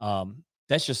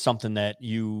 that's just something that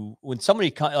when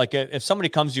somebody if somebody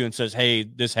comes to you and says, "Hey,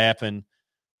 this happened,"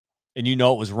 and it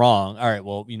was wrong. All right,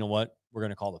 well, you know what? We're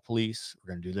going to call the police.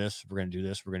 We're going to do this. We're going to do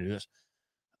this. We're going to do this.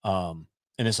 And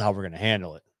this is how we're going to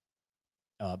handle it.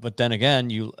 But then again,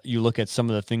 you look at some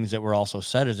of the things that were also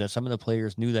said is that some of the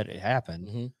players knew that it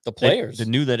happened. The players they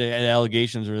knew that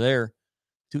allegations were there,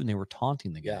 dude, and they were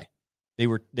taunting the guy. Yeah.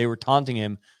 They were taunting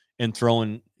him and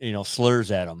throwing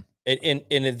slurs at him.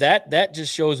 And that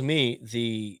just shows me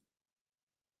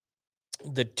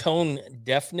the tone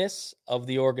deafness of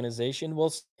the organization.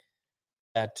 Will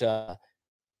that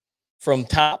from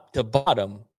top to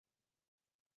bottom,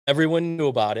 everyone knew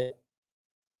about it.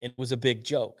 It was a big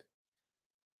joke.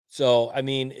 So, I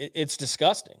mean, it's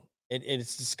disgusting.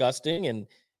 It's disgusting. And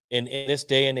in this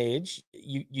day and age,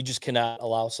 you just cannot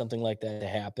allow something like that to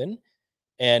happen.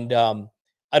 And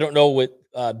I don't know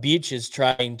what Beach is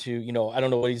trying to, I don't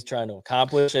know what he's trying to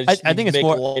accomplish. I think it's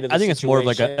more. I think it's more of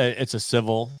like it's a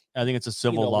civil. I think it's a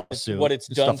civil lawsuit. What it's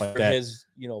done for his,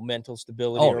 mental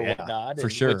stability or whatnot. For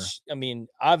sure. Which, I mean,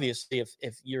 obviously,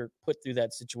 if you're put through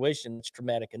that situation, it's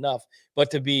traumatic enough.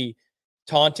 But to be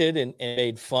taunted and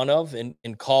made fun of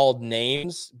and called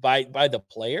names by the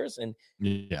players, and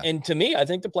to me, I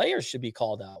think the players should be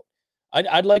called out.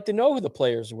 I'd like to know who the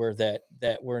players were that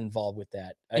were involved with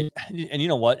that. And you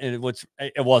know what?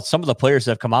 Some of the players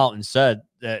have come out and said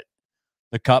that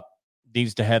the cup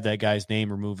needs to have that guy's name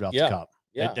removed off the cup.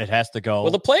 Yeah. It has to go.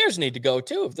 Well, the players need to go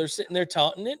too if they're sitting there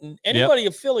taunting it, and anybody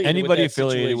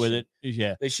affiliated with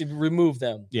it, they should remove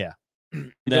them. Yeah,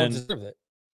 they don't deserve it.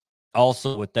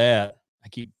 Also, with that, I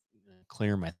keep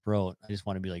clearing my throat. I just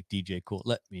want to be like DJ Cool.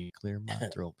 Let me clear my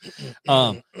throat.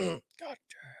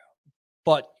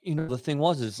 But the thing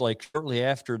was like shortly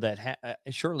after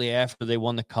they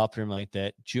won the cup and like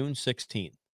that, June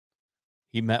 16th,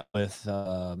 he met with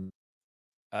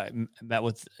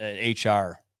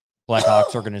HR,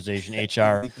 Blackhawks organization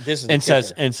HR This is the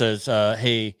and says kicker.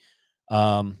 hey,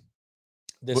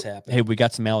 This happened. hey, we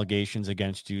got some allegations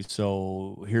against you,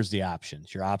 so here's the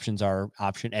options. Your options are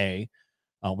option A,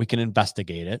 we can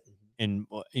investigate it, and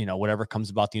whatever comes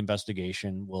about the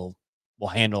investigation, we'll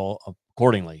handle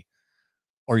accordingly,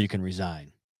 or you can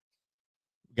resign.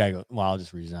 The guy goes, well, I'll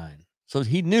just resign. So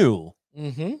he knew.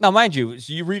 Mm-hmm. Now, mind you,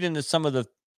 so you read into some of the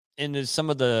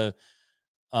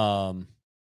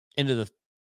into the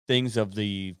things of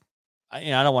the. I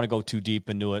don't want to go too deep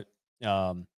into it,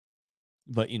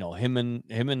 but him and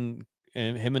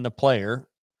the player,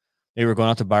 they were going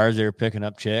out to bars, they were picking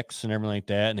up chicks and everything like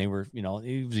that, and they were,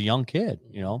 he was a young kid.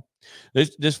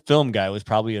 This film guy was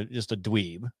probably just a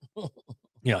dweeb.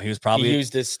 He was probably he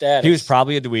used his status. He was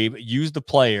probably a dweeb. Used the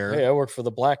player. Hey, I work for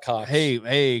the Blackhawks.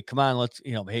 Hey, come on, let's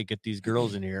hey, get these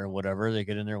girls in here, whatever. They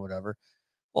get in there, whatever.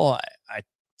 Well, I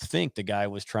think the guy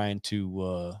was trying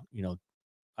to,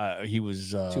 he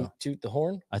was toot the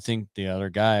horn. I think the other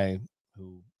guy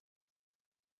who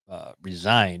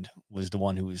resigned was the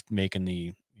one who was making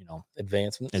the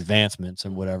advancements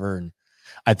and whatever. And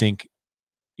I think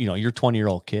you're a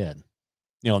 20-year-old kid.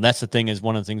 That's the thing, is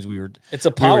one of the things we were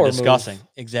discussing. Move.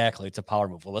 Exactly. It's a power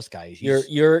move. Well, this guy,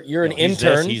 you're an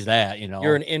intern. He's that,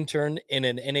 You're an intern in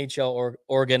an NHL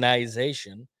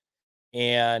organization,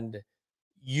 and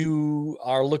you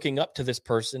are looking up to this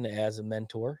person as a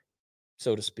mentor,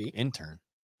 so to speak. Intern.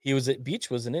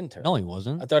 Beach was an intern. No, he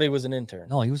wasn't. I thought he was an intern.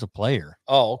 No, he was a player.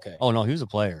 Oh, okay. Oh, no, he was a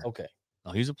player. Okay.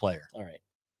 No, he was a player. All right.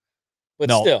 But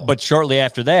but shortly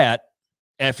after that,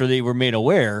 after they were made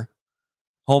aware,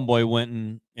 homeboy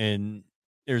went and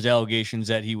there's allegations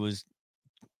that he was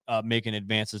making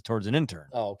advances towards an intern.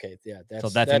 Oh, okay. Yeah.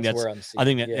 That's where I'm seeing. I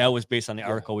think that was based on the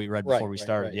article we read before we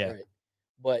started. Right.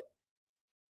 But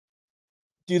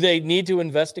do they need to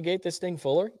investigate this thing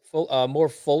more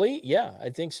fully? Yeah,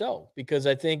 I think so, because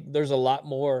I think there's a lot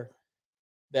more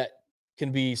that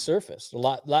can be surfaced, a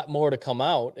lot more to come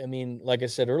out. I mean, like I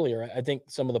said earlier, I think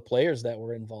some of the players that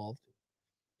were involved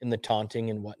in the taunting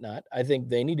and whatnot, I think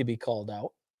they need to be called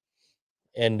out.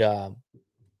 And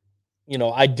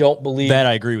I don't believe that.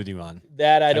 I agree with you on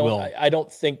that. I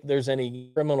don't think there's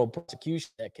any criminal prosecution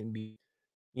that can be,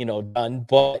 done,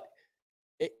 but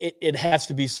it has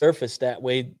to be surfaced that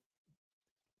way.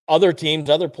 Other teams,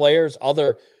 other players,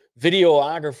 other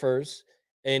videographers,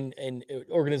 and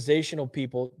organizational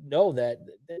people know that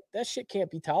shit can't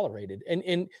be tolerated.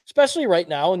 And especially right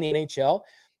now in the NHL,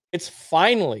 it's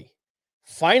finally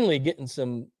getting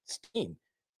some steam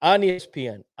on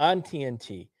ESPN, on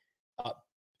TNT.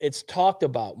 It's talked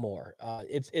about more.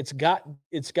 It's got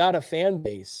a fan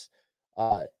base.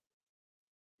 The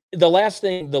last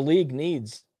thing the league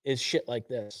needs is shit like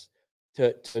this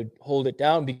to hold it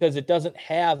down, because it doesn't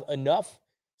have enough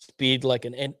speed like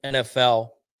an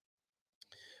NFL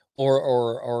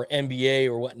or NBA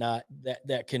or whatnot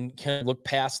that can look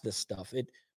past this stuff.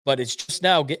 But it's just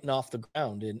now getting off the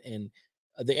ground, and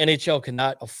the NHL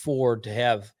cannot afford to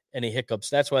have any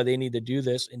hiccups. That's why they need to do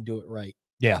this and do it right.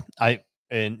 Yeah,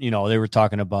 they were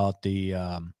talking about the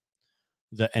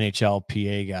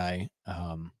NHLPA guy.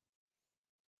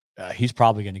 He's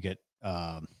probably going to get.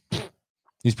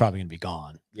 He's probably going to be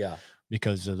gone. Yeah,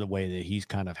 because of the way that he's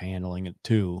kind of handling it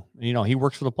too. He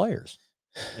works for the players.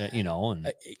 And you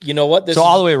know what?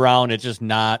 All the way around, it's just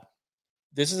not.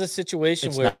 This is a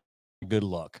situation where not a good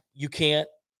look. You can't.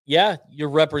 Yeah, you're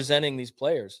representing these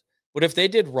players, but if they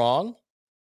did wrong,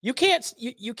 you can't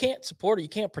support it. You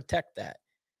can't protect that.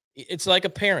 It's like a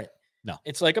parent. No,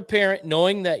 it's like a parent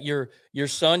knowing that your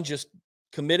son just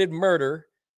committed murder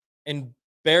and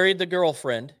buried the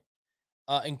girlfriend,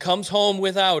 and comes home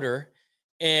without her,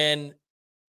 and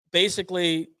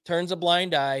basically turns a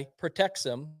blind eye, protects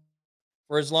him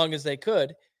for as long as they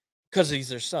could because he's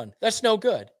their son. That's no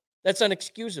good. That's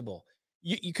unexcusable.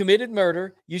 You committed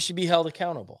murder. You should be held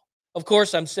accountable. Of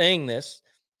course, I'm saying this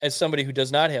as somebody who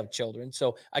does not have children,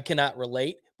 so I cannot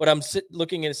relate, but I'm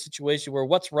looking at a situation where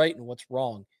what's right and what's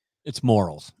wrong. It's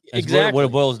morals. Exactly. What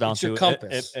it boils down it's to. Your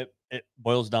compass. It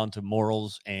boils down to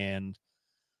morals and,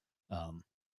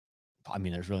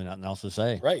 there's really nothing else to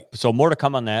say. Right. So more to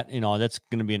come on that. That's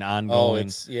going to be an ongoing.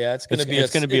 It's going to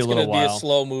be a little while. Be a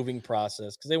slow moving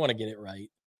process because they want to get it right.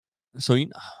 So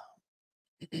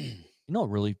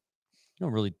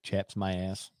really chaps my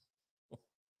ass.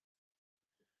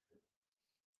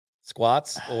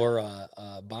 Squats or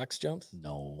box jumps?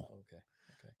 No.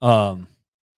 Okay.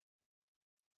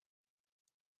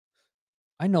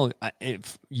 I know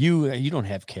if you don't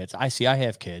have kids. I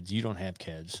have kids. You don't have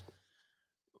kids.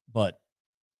 But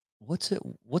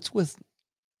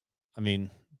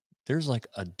there's like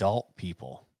adult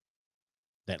people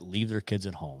that leave their kids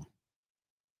at home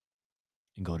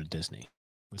and go to Disney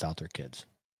without their kids.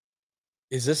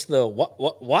 Is this the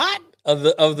what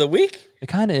of the week? It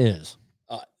kind of is.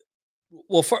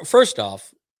 Well, first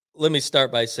off, let me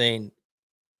start by saying,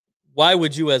 why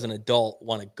would you, as an adult,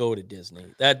 want to go to Disney?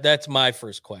 That's my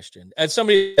first question. As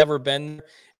somebody who's ever been there,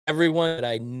 everyone that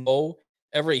I know,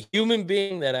 every human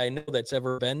being that I know that's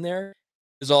ever been there,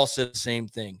 has all said the same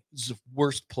thing. It's the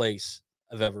worst place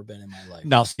I've ever been in my life.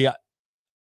 Now,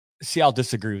 I'll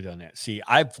disagree with you on that. See,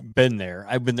 I've been there.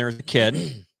 I've been there as a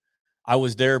kid. I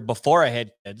was there before I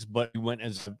had kids, but we went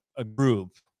as a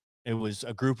group. It was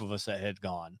a group of us that had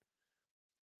gone,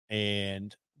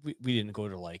 and we didn't go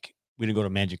to we didn't go to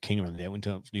Magic Kingdom. They went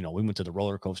to we went to the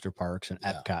roller coaster parks and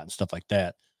Epcot and stuff like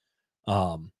that.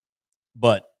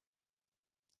 But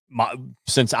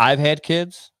since I've had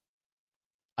kids,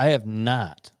 I have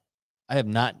not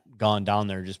gone down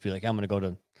there and just be like, I'm going to go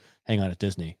to hang out at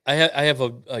Disney. I have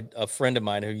a friend of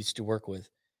mine who used to work with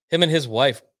him, and his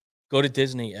wife go to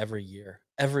Disney every year,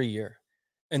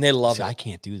 and they love it. I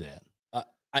can't do that.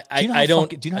 I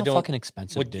don't. Do you know how fucking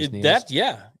expensive Disney is?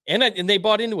 Yeah, and they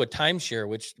bought into a timeshare,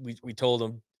 which we told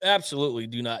them absolutely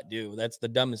do not do. That's the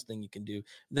dumbest thing you can do.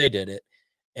 They did it,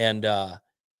 and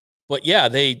but yeah,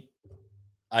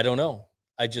 I don't know.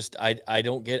 I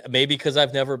don't get it. Maybe because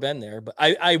I've never been there, but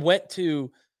I went to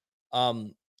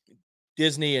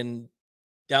Disney and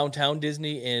downtown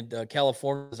Disney in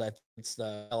California. I think it's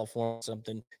California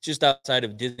something just outside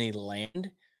of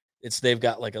Disneyland. They've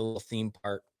got like a little theme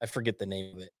park. I forget the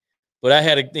name of it, but I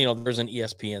had there's an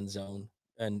ESPN zone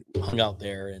and hung out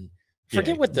there and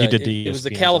forget what it was, the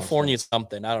California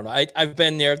something. I don't know. I've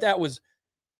been there. That was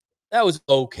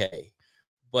okay,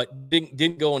 but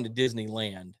didn't go into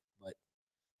Disneyland. But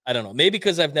I don't know. Maybe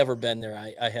because I've never been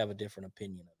there, I have a different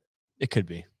opinion of it. It could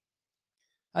be.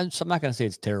 I'm not going to say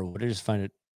it's terrible, but I find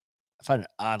it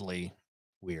oddly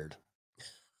weird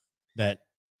that,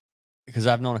 because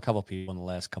I've known a couple people in the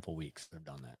last couple weeks that have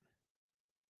done that.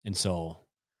 And so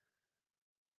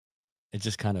it's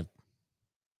just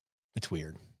it's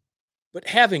weird. But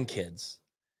having kids,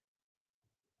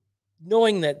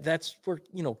 knowing that that's where,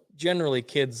 generally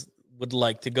kids would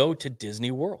like to go to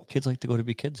Disney World. Kids like to go to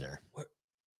be kids there.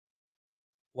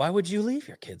 Why would you leave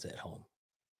your kids at home?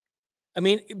 I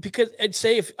mean, because I'd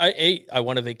say if I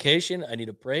want a vacation, I need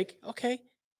a break. Okay.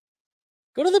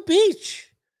 Go to the beach.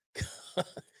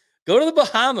 Go to the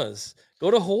Bahamas.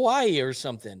 Go to Hawaii or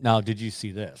something. Now, did you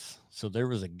see this? So there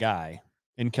was a guy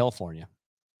in California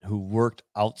who worked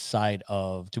outside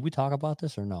of, did we talk about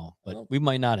this or no? But we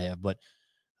might not have, but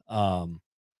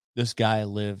this guy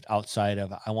lived outside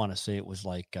of, I want to say it was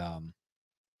like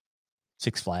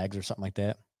Six Flags or something like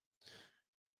that.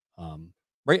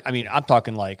 Right. I mean, I'm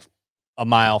talking like a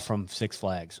mile from Six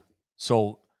Flags.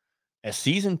 So a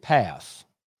season pass.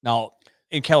 Now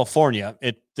in California,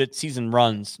 that season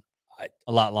runs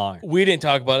a lot longer. We didn't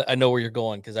talk about it. I know where you're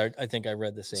going because I think I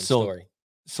read the same story.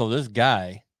 So this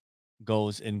guy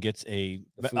goes and gets a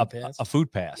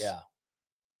food pass. Yeah.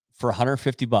 For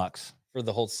 $150 for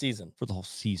the whole season.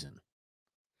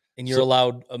 And you're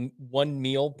allowed one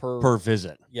meal per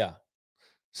visit. Yeah.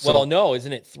 So, no,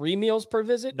 isn't it 3 meals per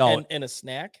visit? No, and a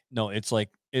snack? No, it's like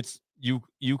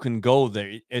you can go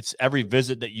there. It's every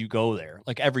visit that you go there,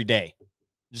 like every day.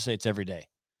 Just say it's every day.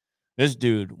 This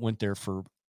dude went there for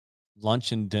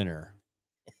lunch and dinner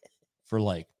for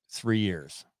like 3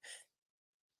 years.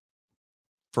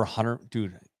 For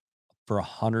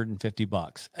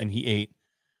 $150, and he ate.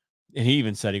 And he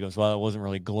even said, he goes, well, it wasn't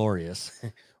really glorious.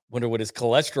 Wonder what his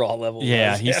cholesterol level was.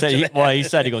 Yeah, he said, he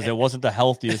goes, it wasn't the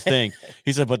healthiest thing.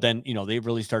 He said, but then, they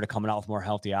really started coming out with more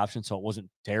healthy options, so it wasn't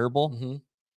terrible. Mm-hmm.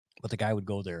 But the guy would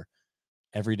go there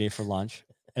every day for lunch,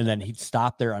 and then he'd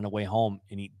stop there on the way home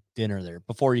and eat dinner there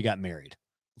before he got married,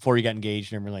 before he got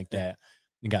engaged and everything like that,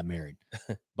 and got married.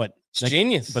 But it's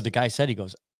genius. But the guy said, he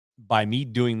goes, by me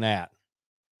doing that,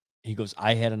 he goes,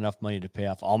 I had enough money to pay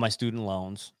off all my student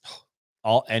loans,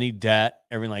 any debt,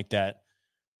 everything like that,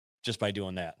 just by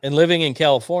doing that. And living in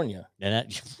California,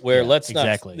 where let's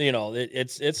exactly. not,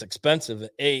 it's expensive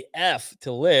AF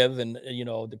to live, and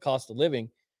the cost of living.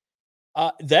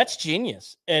 That's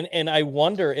genius. And I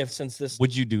wonder if, since this,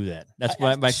 would you do that? That's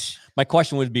my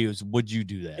question would be, would you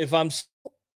do that? If I'm,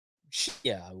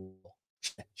 yeah, I will.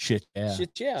 Shit, yeah.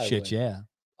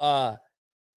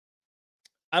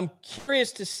 I'm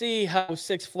curious to see how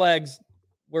Six Flags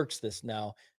works this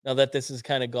now that this has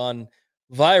kind of gone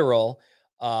viral.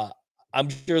 I'm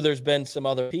sure there's been some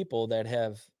other people that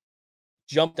have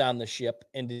jumped on the ship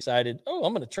and decided, I'm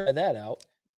going to try that out.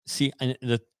 See, and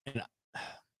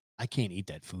I can't eat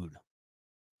that food.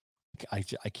 I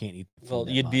can't eat. Well,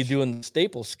 you'd be doing the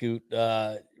staple scoot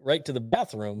right to the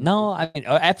bathroom. No, I mean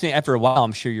after a while,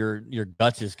 I'm sure your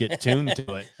guts just get tuned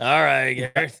to it. All right,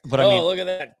 Garrett. But I mean, look at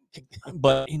that.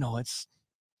 But it's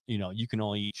you can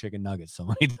only eat chicken nuggets so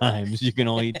many times. You can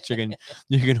only eat chicken.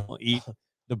 You can only eat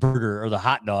the burger or the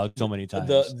hot dog so many times.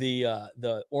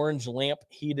 The orange lamp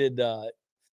heated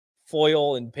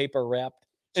foil and paper wrapped.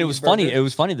 It was funny. It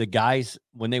was funny. The guys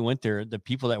when they went there, the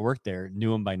people that worked there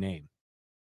knew him by name.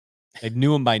 They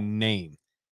knew him by name.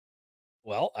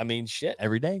 Well, I mean, shit.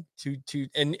 Every day.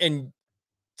 And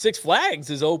Six Flags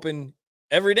is open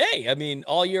every day. I mean,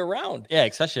 all year round. Yeah,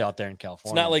 especially out there in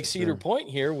California. It's not like Cedar Point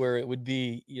here where it would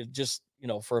be just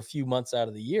for a few months out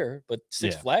of the year. But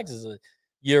Six Flags is a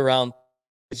year-round.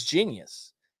 It's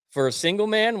genius for a single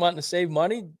man wanting to save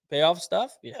money, pay off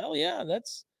stuff. Hell yeah,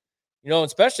 that's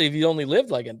especially if you only lived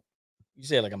like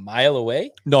a mile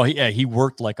away. No, he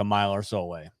worked like a mile or so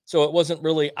away. So it wasn't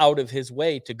really out of his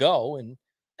way to go and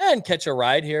catch a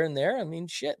ride here and there. I mean,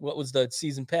 shit. What was the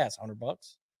season pass? $100?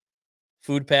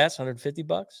 Food pass,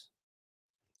 $150?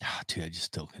 Oh, dude, I just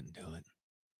still couldn't do it.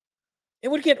 It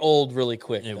would get old really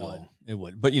quick. It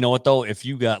would. But you know what though? If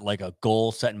you got like a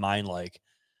goal set in mind, like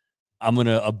I'm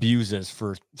gonna abuse this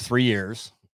for 3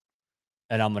 years,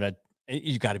 and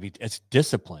you got to be. It's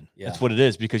discipline. Yeah. That's what it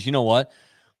is. Because you know what?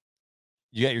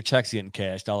 You got your checks getting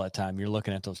cashed all that time. You're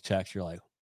looking at those checks. You're like,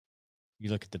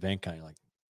 you look at the bank account. You're like,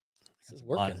 this is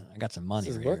working. I got some money.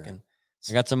 This is working.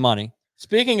 I got some money.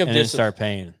 Speaking of discipline, start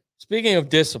paying. Speaking of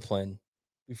discipline,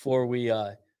 before we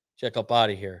check up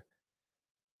out of here,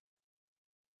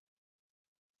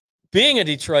 being a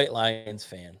Detroit Lions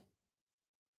fan,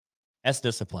 that's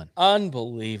discipline.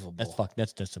 Unbelievable.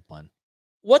 That's discipline.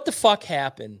 What the fuck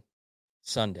happened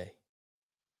Sunday?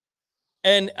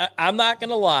 And I'm not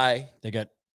gonna lie.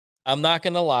 I'm not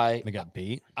gonna lie. They got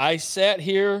beat. I sat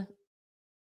here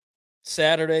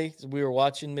Saturday. We were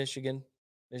watching Michigan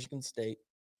State.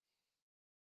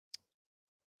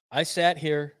 I sat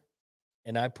here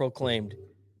and I proclaimed,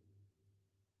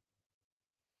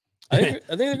 I think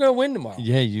they're going to win tomorrow.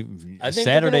 Yeah,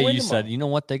 Saturday you said, you know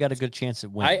what? They got a good chance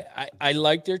at winning. I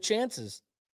like their chances.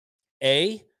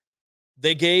 They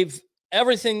gave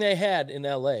everything they had in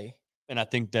LA. And I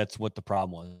think that's what the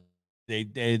problem was.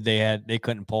 They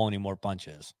couldn't pull any more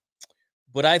punches.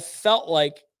 But I felt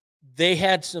like they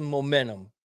had some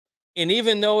momentum. And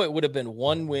even though it would have been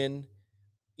one win,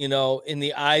 in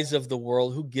the eyes of the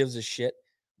world, who gives a shit?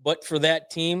 But for that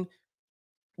team,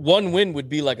 one win would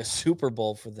be like a Super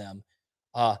Bowl for them.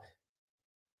 The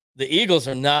Eagles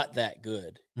are not that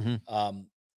good. Mm-hmm.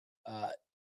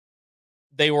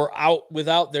 They were out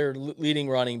without their leading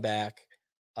running back.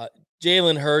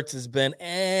 Jalen Hurts has been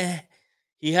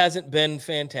he hasn't been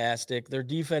fantastic. Their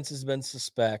defense has been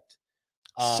suspect.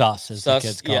 Sus, as the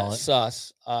kids call it.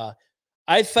 Sus.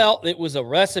 I felt it was a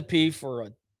recipe for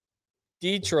a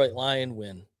Detroit Lion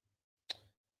win.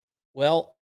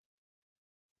 Well,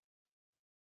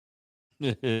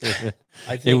 I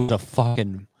think it was a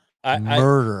fucking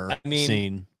murder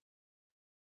scene.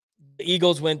 The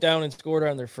Eagles went down and scored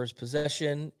on their first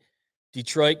possession.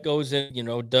 Detroit goes in,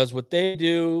 does what they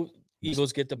do.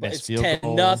 Eagles get the ball. It's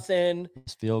 10-0.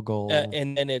 Field goal.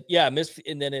 And then and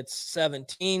then it's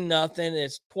 17-0.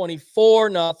 It's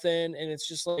 24-0. And it's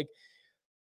just like,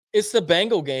 it's the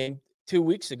Bengal game 2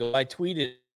 weeks ago. I tweeted,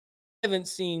 I haven't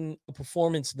seen a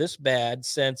performance this bad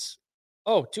since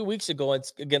 2 weeks ago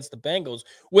it's against the Bengals,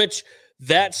 which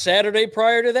that Saturday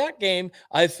prior to that game,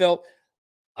 I felt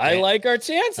I like our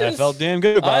chances. I felt damn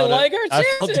good about it. I like our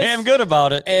chances. I felt damn good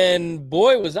about it. And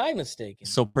boy, was I mistaken.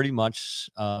 So pretty much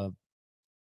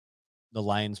the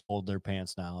Lions pulled their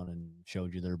pants down and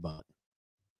showed you their butt.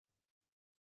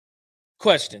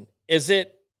 Question. Is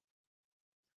it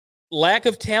lack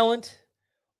of talent?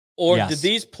 Or did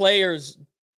these players,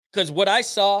 because what I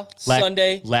saw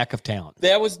Sunday, lack of talent.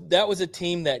 That was a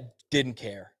team that didn't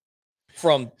care.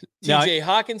 From TJ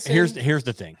Hawkinson. Here's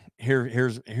the thing.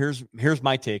 Here's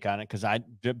my take on it, because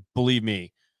believe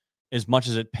me, as much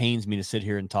as it pains me to sit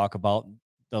here and talk about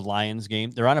the Lions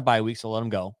game, they're on a bye week, so let them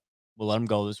go. We'll let them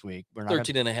go this week. We're not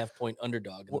 13.5-point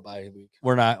underdog in the bye week.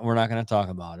 We're not going to talk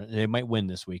about it. They might win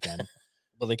this weekend.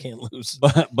 Well, they can't lose.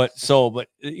 But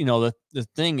the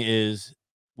thing is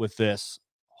with this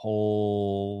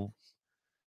whole,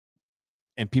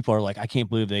 and people are like, I can't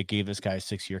believe they gave this guy a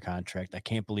 6-year contract. I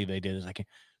can't believe they did this.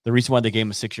 The reason why they gave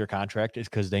him a 6-year contract is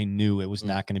because they knew it was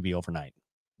not going to be overnight.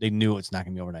 They knew it's not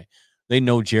going to be overnight. They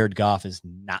know Jared Goff is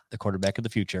not the quarterback of the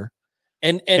future.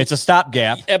 And it's a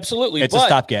stopgap. Absolutely. It's a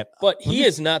stopgap. But he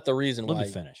is not the reason why. Let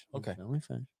me finish. Okay. Let me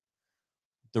finish.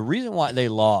 The reason why they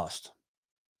lost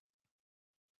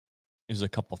is a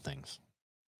couple things.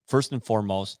 first and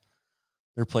foremost,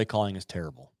 their play calling is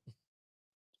terrible.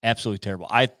 Absolutely terrible.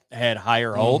 I had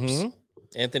higher hopes. Mhm.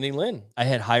 Anthony Lynn. I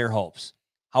had higher hopes.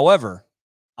 However,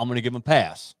 I'm going to give him a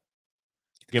pass.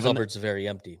 Given Cupboard's very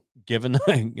empty. given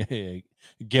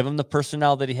give him the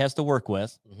personnel that he has to work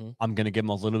with, Mhm. I'm going to give him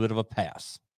a little bit of a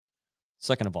pass.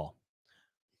 Second of all,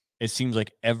 it seems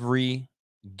like every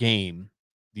game,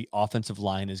 the offensive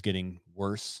line is getting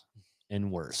worse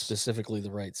and worse. Specifically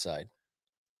the right side.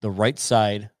 The right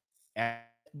side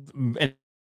and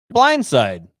blind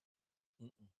side.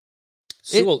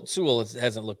 Sewell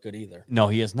hasn't looked good either. No,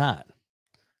 he has not.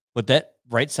 But that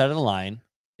right side of the line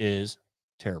is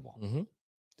terrible. Mm-hmm.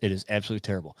 It is absolutely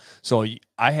terrible. So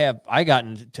I got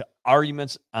into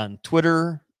arguments on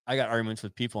Twitter. I got arguments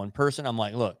with people in person. I'm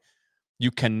like, look, you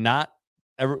cannot.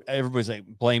 Everybody's like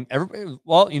blame everybody.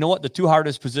 Well, you know what? The two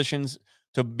hardest positions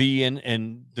to be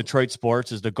in Detroit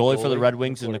sports is the goalie for the Red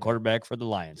Wings and the quarterback for the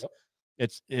Lions.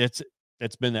 Yep.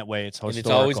 It's been that way. It's historical. And it's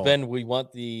always been we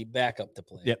want the backup to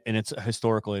play. Yep, and it's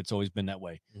historically it's always been that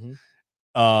way.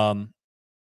 Mm-hmm.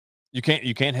 You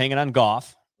can't hang it on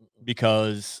Goff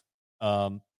because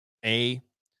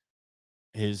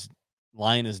his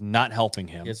line is not helping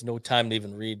him. He has no time to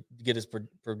even get his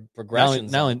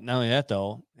progressions. Not only that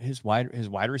though, his wide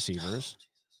receivers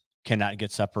cannot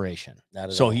get separation.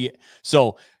 Not at all.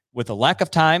 So with a lack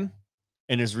of time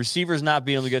and his receivers not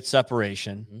being able to get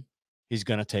separation, he's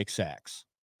going to take sacks.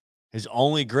 His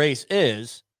only grace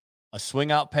is a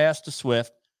swing out pass to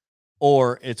Swift,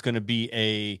 or it's going to be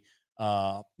a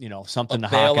something to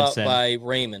Hawkinson by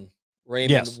Raymond.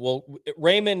 Yes. Well,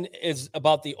 Raymond is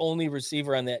about the only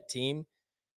receiver on that team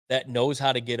that knows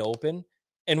how to get open.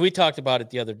 And we talked about it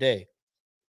the other day.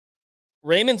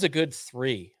 Raymond's a good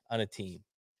 3 on a team.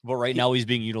 But right now he's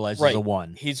being utilized as a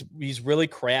 1. He's really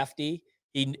crafty.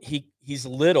 He's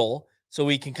little, so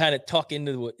he can kind of tuck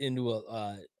into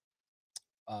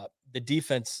the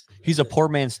defense. He's a poor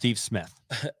man Steve Smith.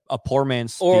 A poor man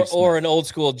Steve Smith. Or an old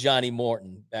school Johnny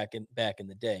Morton back in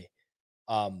the day.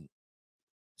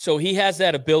 So he has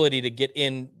that ability to get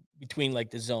in between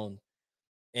like the zone,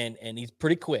 and he's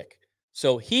pretty quick.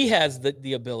 So he has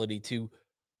the ability to,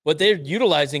 but they're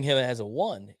utilizing him as a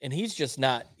 1, and he's just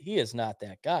not. He is not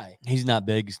that guy. He's not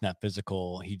big. He's not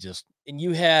physical. He just and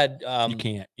you had you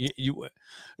can't you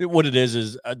what it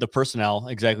is the personnel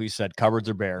exactly you said cupboards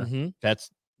are bare. Mm-hmm.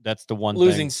 That's the one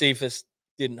losing thing. Cephas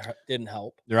didn't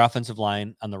help. Their offensive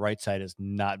line on the right side has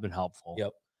not been helpful.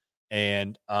 Yep,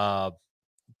 and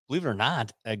believe it or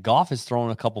not, Goff has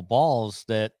thrown a couple balls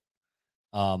that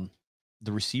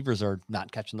the receivers are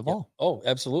not catching the ball. Yep. Oh,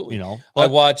 absolutely. I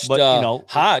watched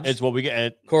Hodge. It's what we get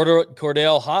at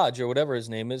Cordell Hodge or whatever his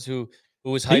name is, who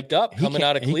was hyped up coming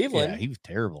out of Cleveland. He was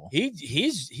terrible.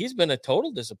 He's been a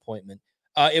total disappointment.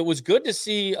 It was good to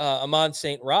see Amon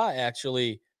St. Ra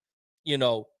actually,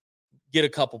 get a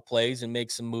couple plays and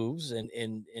make some moves,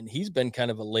 and he's been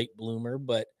kind of a late bloomer,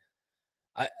 but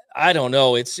I don't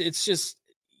know. It's just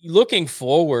looking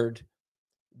forward.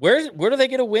 Where do they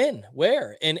get a win?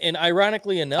 Where? And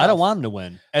ironically enough, I don't want them to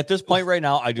win. At this point right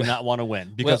now, I do not want to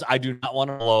win because I do not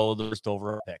want to blow the first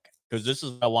overall pick, because this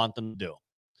is what I want them to do.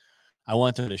 I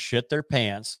want them to shit their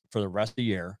pants for the rest of the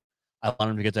year. I want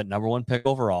them to get that number 1 pick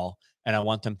overall, and I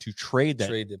want them to trade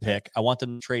the pick. I want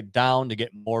them to trade down to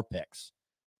get more picks.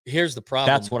 Here's the problem.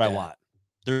 That's what I want.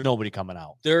 There's nobody coming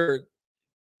out. There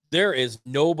is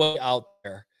nobody out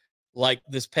there like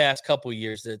this past couple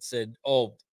years that said,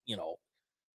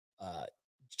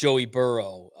 Joey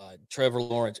Burrow, Trevor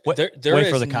Lawrence. Wait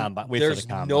for the combine. There's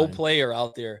no player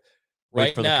out there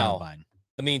right now. Combine.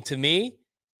 I mean, to me,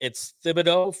 it's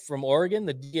Thibodeau from Oregon,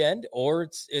 the D end, or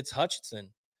it's Hutchinson.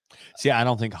 See, I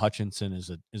don't think Hutchinson is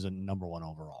a number 1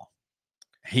 overall.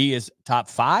 He is top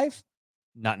 5,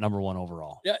 not number 1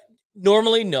 overall. Yeah,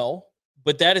 normally no,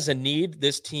 but that is a need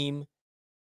this team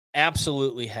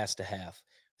absolutely has to have.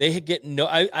 They get no.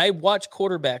 I watch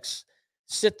quarterbacks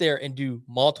sit there and do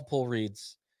multiple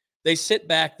reads. They sit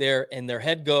back there and their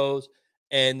head goes,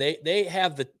 and they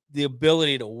have the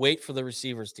ability to wait for the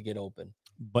receivers to get open.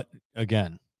 But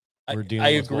again, we're dealing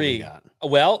I with agree. What we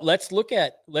got. Well, let's look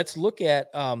at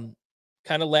kind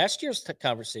of last year's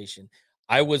conversation.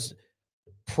 I was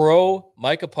pro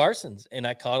Micah Parsons, and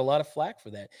I caught a lot of flack for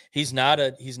that. He's not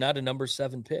a number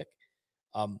 7 pick.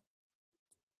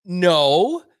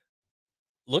 No,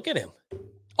 look at him.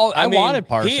 Oh, I wanted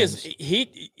Parsons.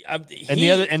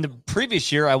 And the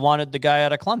previous year, I wanted the guy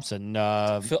out of Clemson.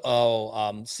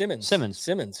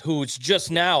 Simmons, who's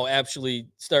just now actually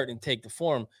starting to take the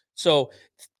form. So,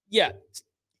 yeah,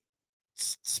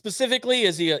 specifically,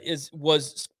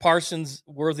 was Parsons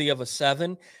worthy of a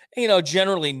 7?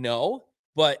 Generally no,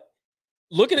 but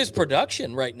look at his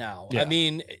production right now. Yeah. I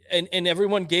mean, and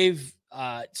everyone gave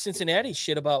Cincinnati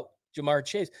shit about Jamar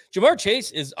Chase. Jamar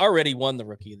Chase is already won the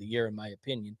Rookie of the Year, in my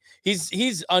opinion.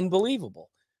 He's unbelievable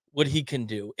what he can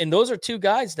do. And those are two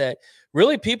guys that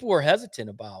really people were hesitant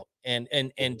about. And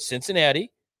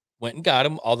Cincinnati went and got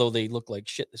him, although they look like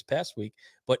shit this past week.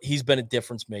 But he's been a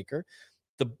difference maker.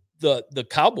 The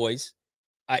Cowboys,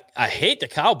 I hate the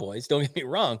Cowboys. Don't get me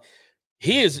wrong.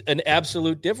 He is an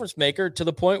absolute difference maker to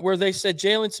the point where they said,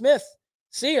 Jalen Smith,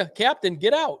 see ya, captain,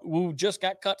 get out, who just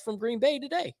got cut from Green Bay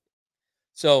today.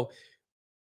 So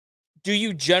do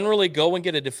you generally go and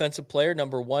get a defensive player,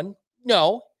 number one?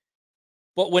 No.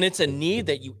 But when it's a need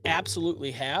that you absolutely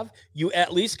have, you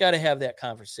at least got to have that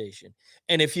conversation.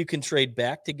 And if you can trade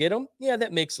back to get them, yeah,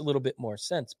 that makes a little bit more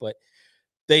sense. But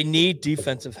they need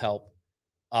defensive help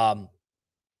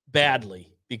badly,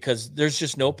 because there's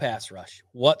just no pass rush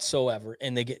whatsoever,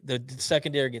 and they get the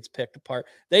secondary gets picked apart.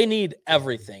 They need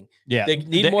everything. Yeah, they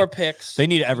need more picks. They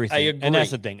need everything. I agree. And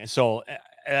that's the thing. So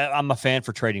I'm a fan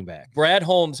for trading back. Brad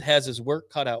Holmes has his work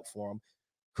cut out for him.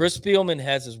 Chris Spielman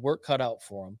has his work cut out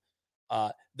for him.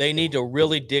 They need to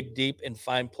really dig deep and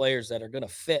find players that are going to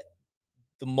fit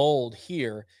the mold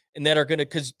here, and that are going to,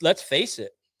 because let's face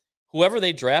it, whoever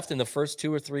they draft in the first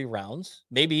 2 or 3 rounds,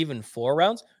 maybe even 4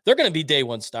 rounds, they're going to be day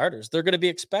one starters. They're going to be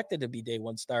expected to be day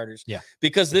one starters. Yeah.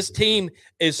 Because this team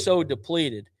is so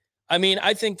depleted. I mean,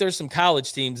 I think there's some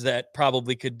college teams that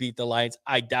probably could beat the Lions.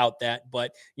 I doubt that,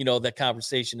 but that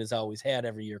conversation is always had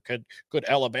every year. Could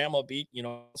Alabama beat,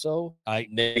 so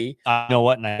maybe. I know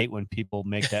what, and I hate when people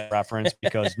make that reference,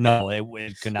 because no, it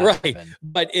could not happen.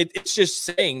 But it's just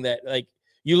saying that, like,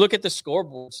 you look at the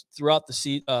scoreboards throughout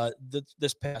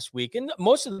this past week, and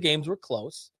most of the games were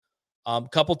close. A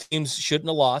couple teams shouldn't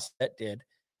have lost that did.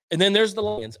 And then there's the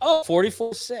Lions.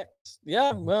 44-6.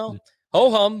 Yeah, well,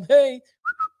 ho-hum, hey.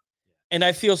 And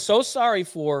I feel so sorry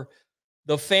for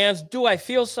the fans. Do I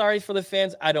feel sorry for the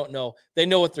fans? I don't know. They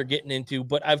know what they're getting into.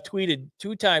 But I've tweeted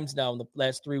 2 times now in the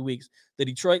last 3 weeks the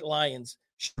Detroit Lions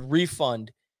should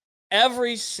refund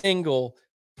every single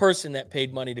person that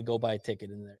paid money to go buy a ticket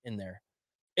in there.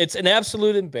 It's an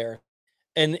absolute embarrassment.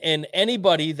 And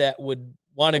anybody that would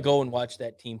want to go and watch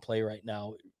that team play right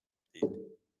now,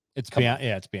 it's beyond.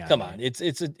 Yeah, it's beyond. Come on, it's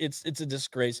a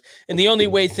disgrace. And the only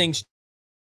way things,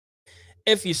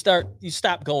 if you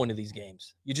stop going to these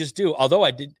games, you just do. Although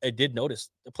I did notice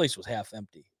the place was half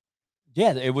empty.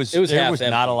 Yeah, it was half empty.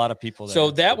 Not a lot of people there.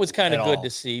 So that was kind of good to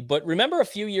see. But remember a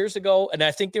few years ago, and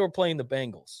I think they were playing the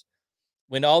Bengals,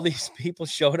 when all these people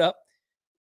showed up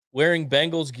wearing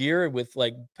Bengals gear with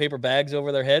like paper bags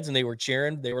over their heads, and they were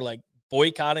cheering. They were like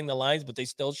boycotting the Lions, but they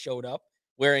still showed up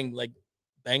wearing like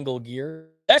Bengal gear.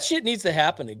 That shit needs to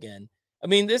happen again. I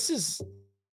mean,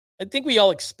 I think we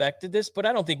all expected this, but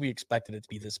I don't think we expected it to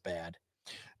be this bad.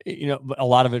 But a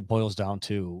lot of it boils down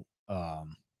to,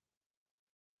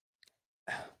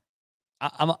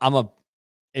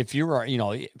 if you're,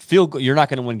 field goal, you're not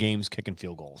going to win games kicking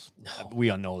field goals. No. We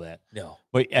all know that. No.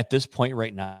 But at this point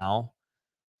right now,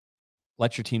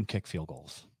 let your team kick field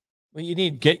goals. Well, you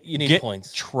need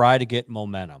points. Try to get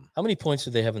momentum. How many points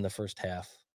did they have in the first half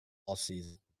all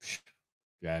season?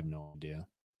 I have no idea.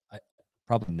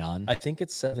 Probably none. I think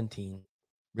it's 17.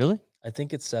 Really? I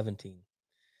think it's 17.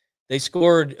 They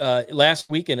scored last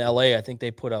week in LA. I think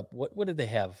they put up, what did they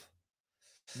have?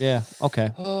 Yeah. Okay.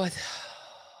 Oh,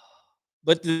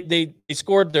 but they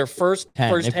scored their first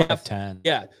half. 10.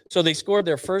 Yeah. So they scored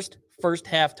their first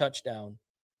half touchdown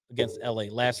against LA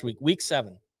last week, week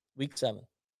 7.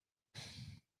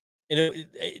 And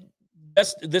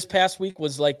this past week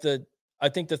was like I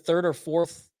think the 3rd or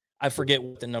 4th, I forget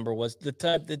what the number was, the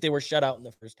time that they were shut out in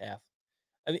the first half.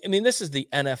 I mean, this is the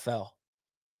NFL.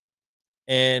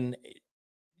 And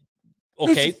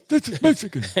okay, this is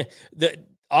Michigan. The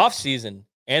offseason,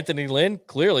 Anthony Lynn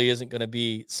clearly isn't going to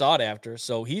be sought after,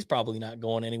 so he's probably not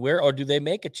going anywhere. Or do they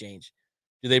make a change?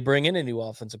 Do they bring in a new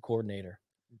offensive coordinator?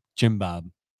 Jim Bob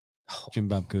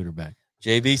Cooterback.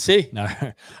 JBC. All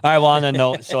right. Well, on that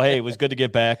note, so hey, it was good to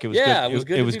get back. It was good.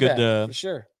 It was good to for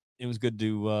sure. It was good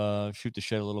to shoot the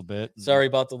shit a little bit. Sorry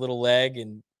about the little lag,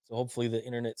 and so hopefully the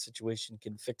internet situation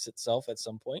can fix itself at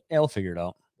some point. Yeah, we'll figure it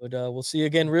out. But we'll see you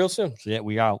again real soon. So yeah,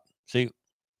 we out. See you.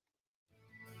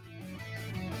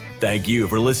 Thank you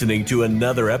for listening to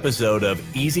another episode of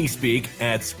Easy Speak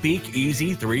at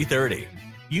Speakeasy 330.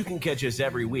 You can catch us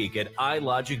every week at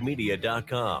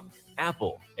ilogicmedia.com,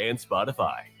 Apple, and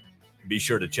Spotify. Be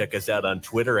sure to check us out on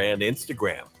Twitter and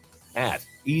Instagram at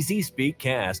Easy Speak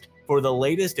Cast for the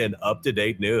latest and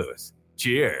up-to-date news.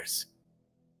 Cheers.